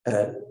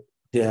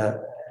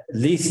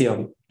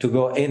lithium to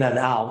go in and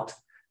out,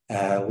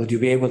 would you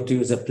be able to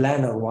use a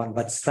planar one,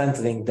 but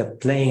strengthening the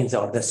planes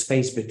or the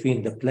space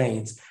between the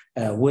planes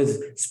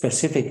with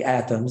specific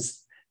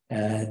atoms?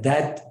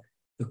 That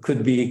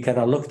could be kind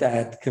of looked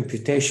at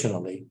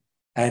computationally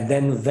and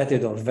then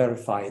vetted or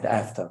verified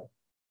after.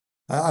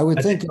 I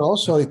would think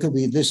also it could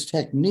be this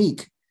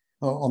technique,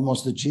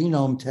 almost the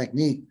genome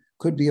technique,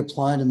 could be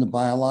applied in the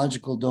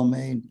biological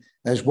domain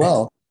as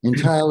well.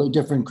 Entirely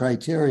different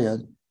criteria,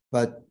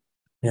 but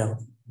yeah.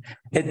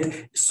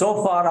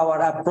 So far,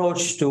 our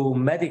approach to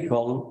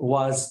medical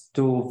was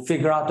to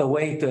figure out a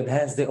way to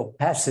enhance the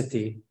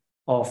opacity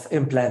of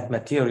implant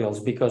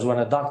materials, because when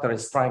a doctor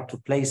is trying to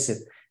place it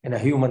in a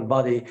human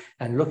body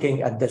and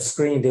looking at the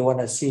screen, they want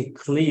to see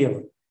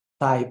clear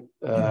type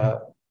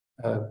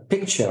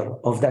picture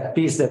of that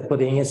piece they're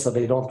putting in so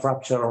they don't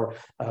rupture or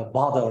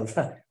bother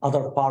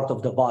other part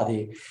of the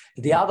body.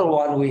 The other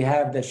one, we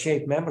have the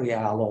shape memory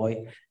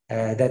alloy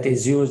that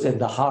is used in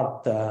the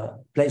heart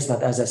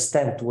placement as a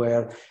stent,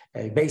 where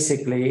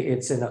basically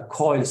it's in a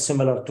coil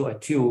similar to a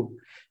tube.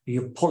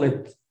 You pull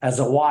it as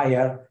a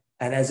wire,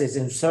 and as it's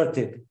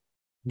inserted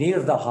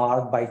near the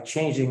heart, by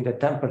changing the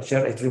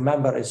temperature, it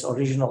remembers its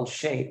original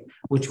shape,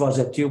 which was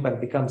a tube, and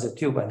becomes a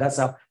tube. And that's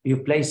how you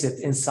place it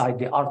inside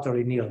the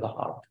artery near the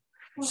heart.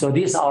 So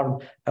these are,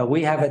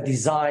 we have a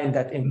design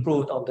that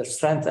improved on the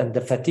strength and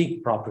the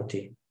fatigue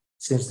property,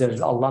 since there's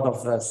a lot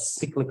of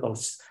cyclical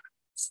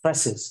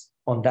stresses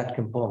on that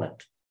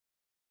component.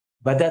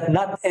 But that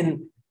not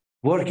in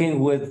working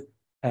with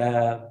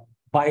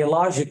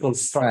biological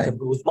structure, right,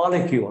 with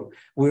molecule.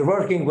 We're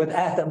working with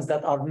atoms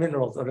that are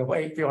minerals, or the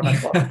way if you want to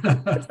call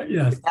it,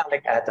 yes,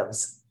 metallic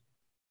atoms.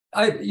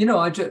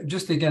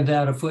 Just again to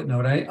add a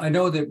footnote, I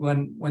know that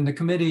when the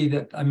committee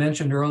that I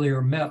mentioned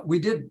earlier met, we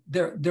did,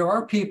 there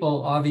are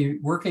people, Avi,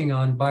 working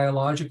on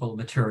biological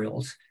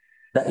materials.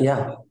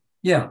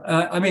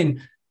 I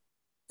mean,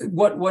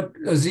 what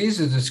Aziz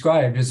has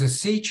described is a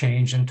sea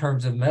change in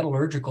terms of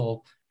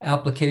metallurgical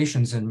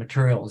applications and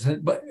materials.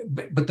 But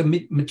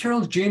the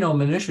Materials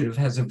Genome Initiative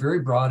has a very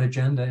broad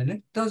agenda, and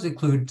it does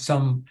include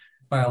some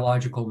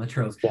biological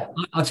materials. Yeah.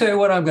 I'll tell you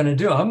what I'm going to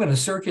do. I'm going to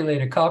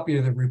circulate a copy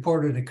of the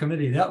report of the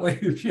committee. That way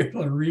you'll be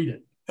able to read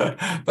it.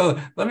 But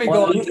let me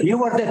go on. You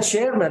were the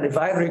chairman, if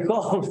I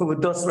recall,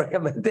 with those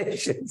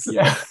recommendations.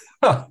 Yeah.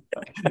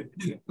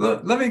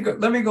 let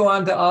me go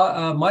on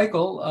to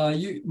Michael.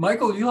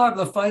 Michael, you have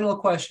the final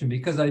question,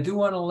 because I do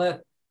want to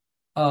let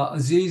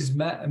Aziz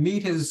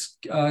meet his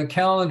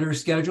calendar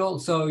schedule.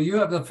 So you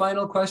have the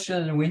final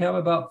question, and we have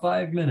about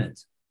 5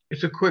 minutes.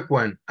 It's a quick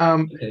one.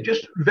 Okay.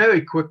 Just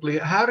very quickly,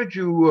 how did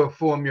you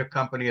form your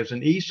company as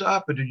an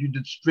ESOP, or did you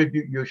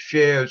distribute your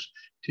shares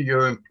to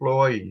your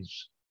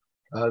employees?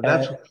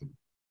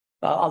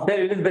 I'll tell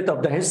you a little bit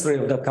of the history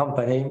of the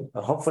company.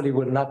 Hopefully,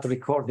 we'll not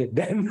record it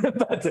then.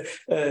 But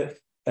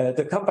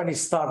the company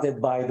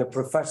started by the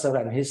professor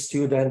and his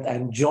student,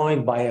 and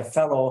joined by a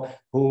fellow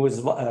who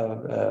is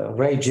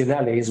Ray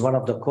Ginelli, is one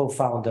of the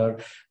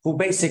co-founders, who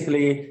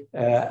basically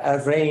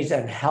arranged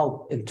and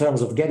helped in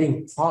terms of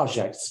getting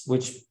projects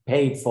which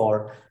paid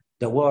for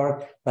the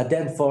work, but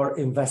then for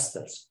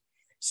investors.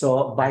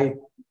 So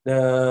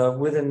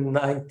within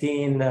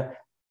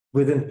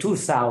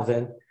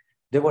 2000,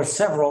 there were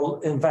several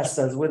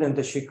investors within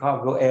the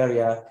Chicago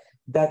area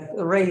that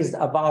raised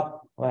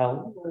about,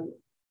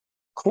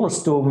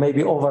 close to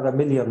maybe over $1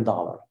 million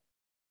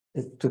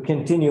to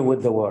continue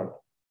with the work.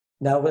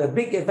 Now, a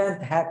big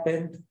event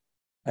happened,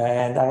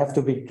 and I have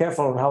to be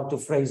careful on how to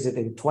phrase it,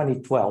 in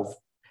 2012.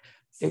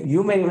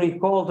 You may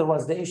recall there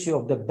was the issue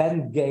of the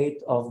bend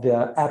gate of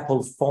the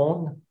Apple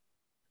phone,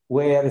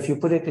 where if you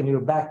put it in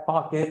your back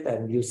pocket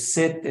and you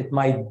sit, it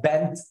might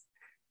bend.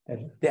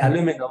 And the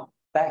aluminum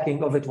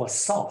backing of it was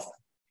soft.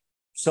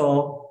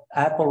 So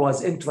Apple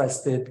was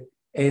interested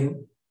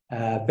in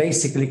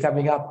basically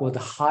coming up with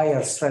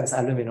higher strength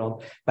aluminum,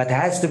 but it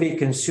has to be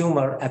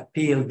consumer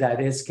appeal that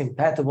is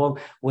compatible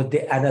with the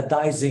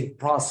anodizing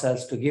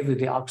process to give you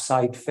the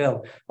oxide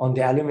film on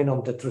the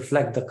aluminum that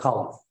reflect the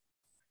color.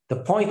 The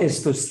point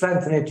is to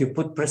strengthen it, you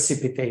put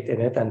precipitate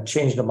in it and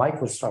change the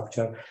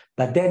microstructure,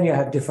 but then you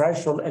have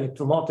differential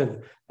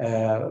electromotive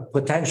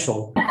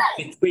potential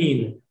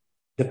between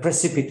the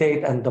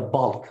precipitate and the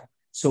bulk.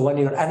 So when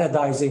you're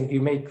anodizing,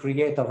 you may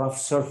create a rough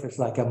surface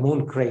like a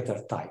moon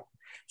crater type.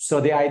 So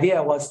the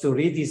idea was to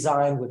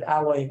redesign with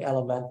alloying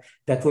element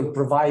that will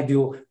provide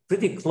you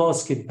pretty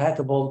close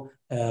compatible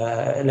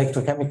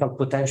electrochemical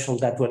potential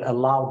that will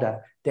allow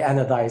the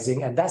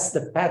anodizing. And that's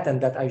the pattern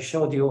that I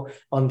showed you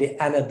on the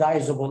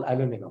anodizable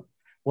aluminum.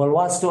 Well, it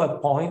was to a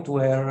point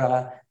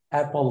where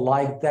Apple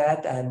liked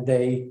that, and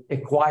they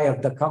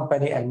acquired the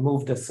company and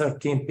moved the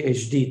 13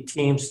 PhD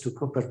teams to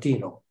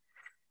Cupertino.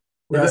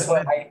 That's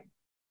why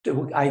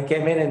I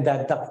came in, and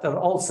that Dr.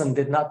 Olson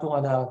did not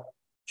want to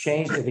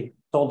change it. He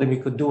told him he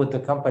could do with the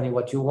company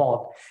what you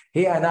want.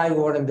 He and I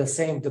were in the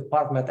same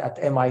department at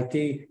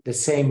MIT the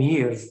same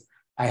years.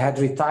 I had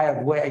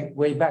retired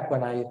way back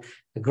when I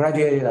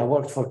graduated. I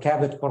worked for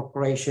Cabot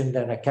Corporation,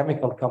 then a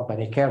chemical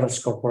company,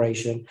 Caris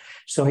Corporation.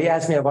 So he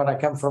asked me about I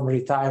come from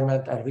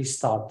retirement and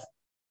restart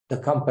the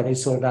company.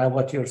 So now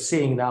what you're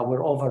seeing now,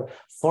 we're over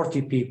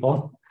 40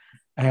 people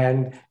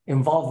and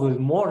involved with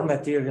more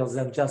materials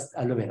than just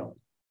aluminum.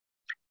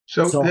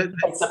 So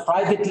it's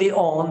privately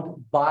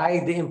owned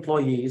by the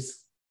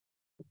employees.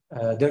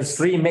 There's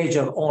 3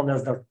 major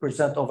owners that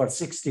represent over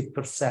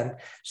 60%.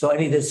 So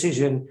any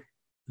decision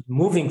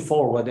moving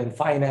forward in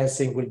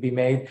financing will be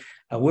made.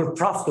 We're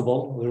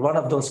profitable. We're one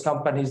of those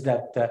companies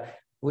that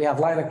we have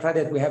line of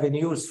credit we haven't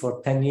used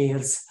for 10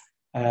 years.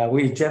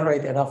 We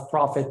generate enough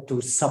profit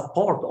to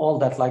support all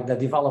that, like the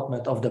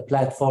development of the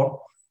platform.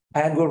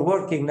 And we're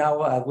working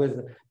now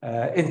with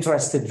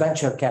interested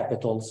venture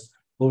capitals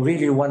who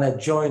really want to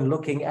join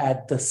looking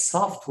at the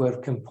software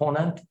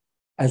component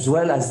as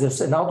well as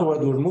this. In other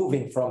words, we're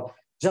moving from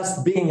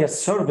just being a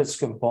service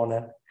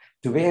component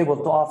to be able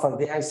to offer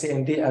the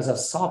ICMD as a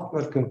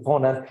software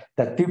component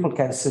that people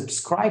can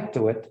subscribe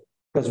to it,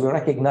 because we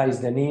recognize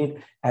the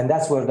need, and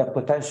that's where the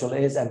potential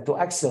is. And to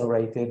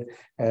accelerate it,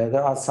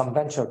 there are some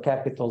venture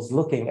capitals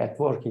looking at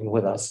working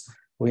with us.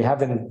 We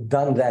haven't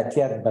done that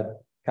yet,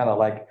 but kind of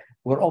like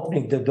we're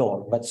opening the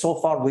door. But so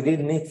far, we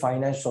didn't need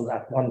financials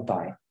at one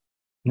time.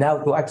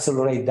 Now to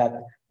accelerate that,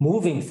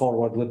 moving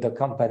forward with the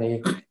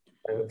company,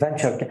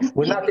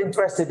 we're not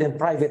interested in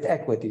private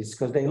equities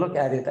because they look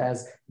at it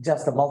as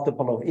just a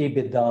multiple of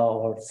EBITDA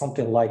or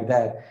something like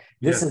that.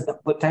 This is the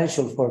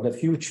potential for the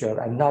future,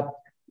 and not,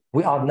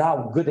 we are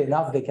now good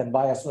enough they can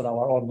buy us with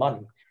our own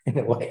money in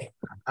a way.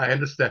 I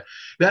understand.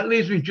 That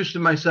leads me just to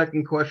my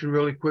second question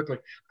really quickly.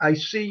 I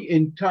see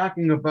in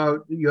talking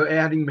about you're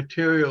adding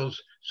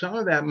materials, some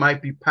of that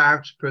might be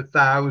parts per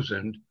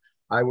thousand,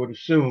 I would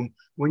assume.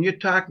 When you're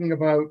talking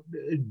about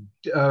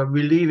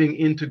relieving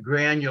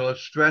intergranular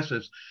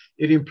stresses,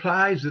 it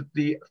implies that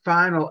the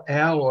final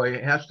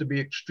alloy has to be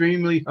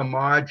extremely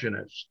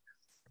homogeneous.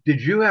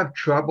 Did you have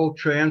trouble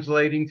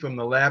translating from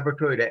the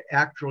laboratory to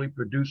actually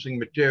producing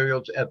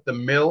materials at the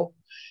mill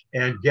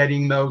and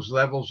getting those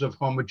levels of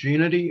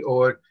homogeneity,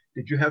 or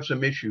did you have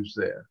some issues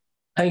there?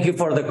 Thank you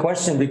for the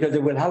question, because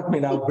it will help me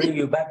now bring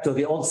you back to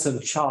the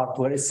Olson chart,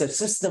 where it's a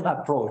system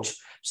approach.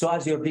 So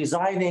as you're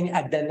designing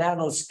at the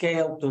nano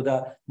scale to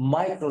the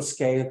micro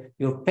scale,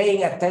 you're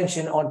paying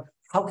attention on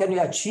how can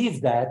you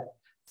achieve that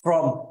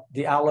from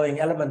the alloying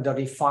element, the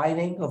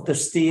refining of the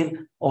steel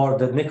or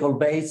the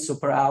nickel-based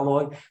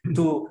superalloy,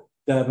 to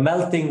the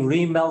melting,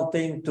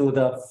 remelting, to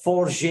the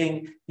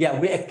forging. Yeah,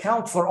 we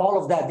account for all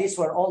of that. These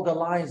were all the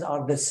lines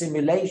are the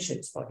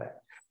simulations for that.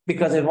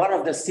 Because in one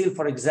of the steel,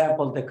 for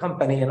example, the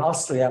company in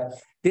Austria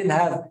didn't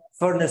have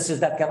furnaces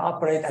that can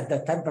operate at the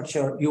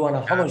temperature you want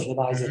to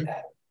homogenize it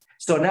at.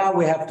 So now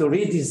we have to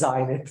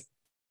redesign it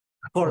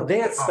for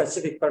their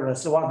specific furnace.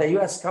 So while the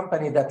US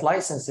company that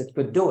licensed it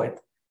could do it,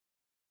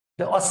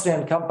 the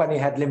Austrian company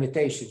had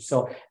limitations. So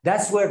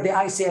that's where the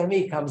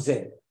ICME comes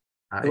in.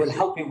 It will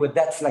help you with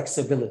that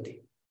flexibility.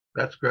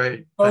 That's great.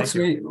 Folks,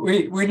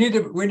 we need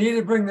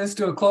to bring this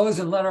to a close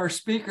and let our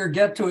speaker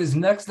get to his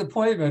next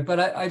appointment. But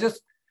I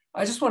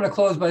just want to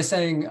close by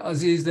saying,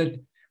 Aziz, that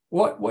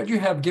what you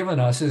have given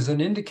us is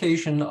an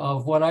indication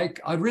of what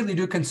I really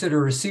do consider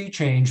a sea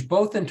change,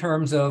 both in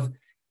terms of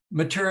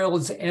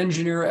materials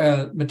engineering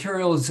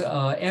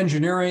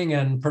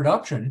and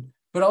production,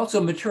 but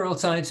also material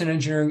science and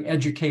engineering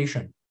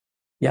education.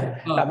 Yeah,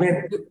 I mean,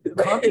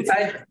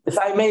 if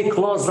I may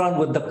close run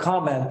with the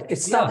comment,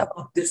 it's not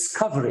about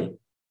discovery.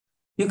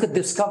 You could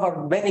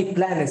discover many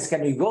planets.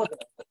 Can we go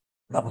there?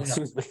 No,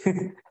 excuse me.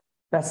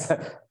 That's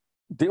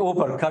the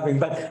overcoming.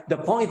 But the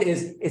point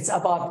is, it's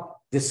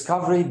about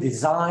discovery,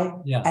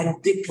 design,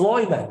 and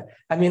deployment.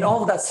 I mean,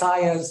 all that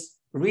science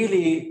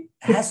really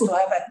has to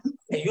have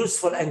a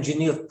useful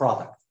engineered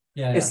product.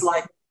 It's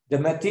like the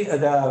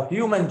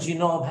human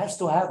genome has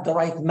to have the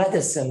right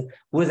medicine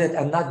with it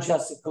and not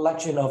just a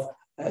collection of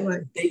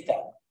data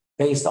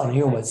based on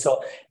humans.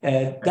 So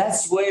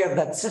that's where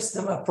that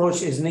system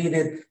approach is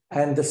needed,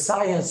 and the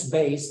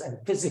science-based and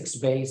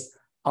physics-based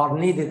are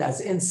needed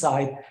as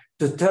insight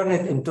to turn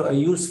it into a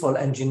useful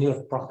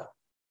engineered product.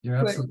 You're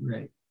absolutely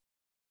right.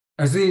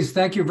 Aziz,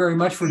 thank you very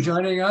much for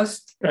joining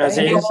us. Aziz.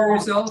 Thank you for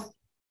yourself.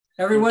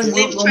 Everyone,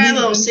 safe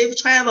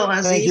travel,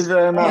 Aziz. Thank you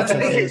very much.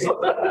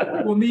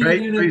 We'll meet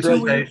again in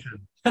 2 weeks.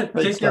 Presentation.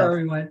 Take care,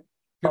 everyone.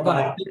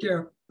 Goodbye. Take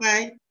care.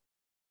 Bye.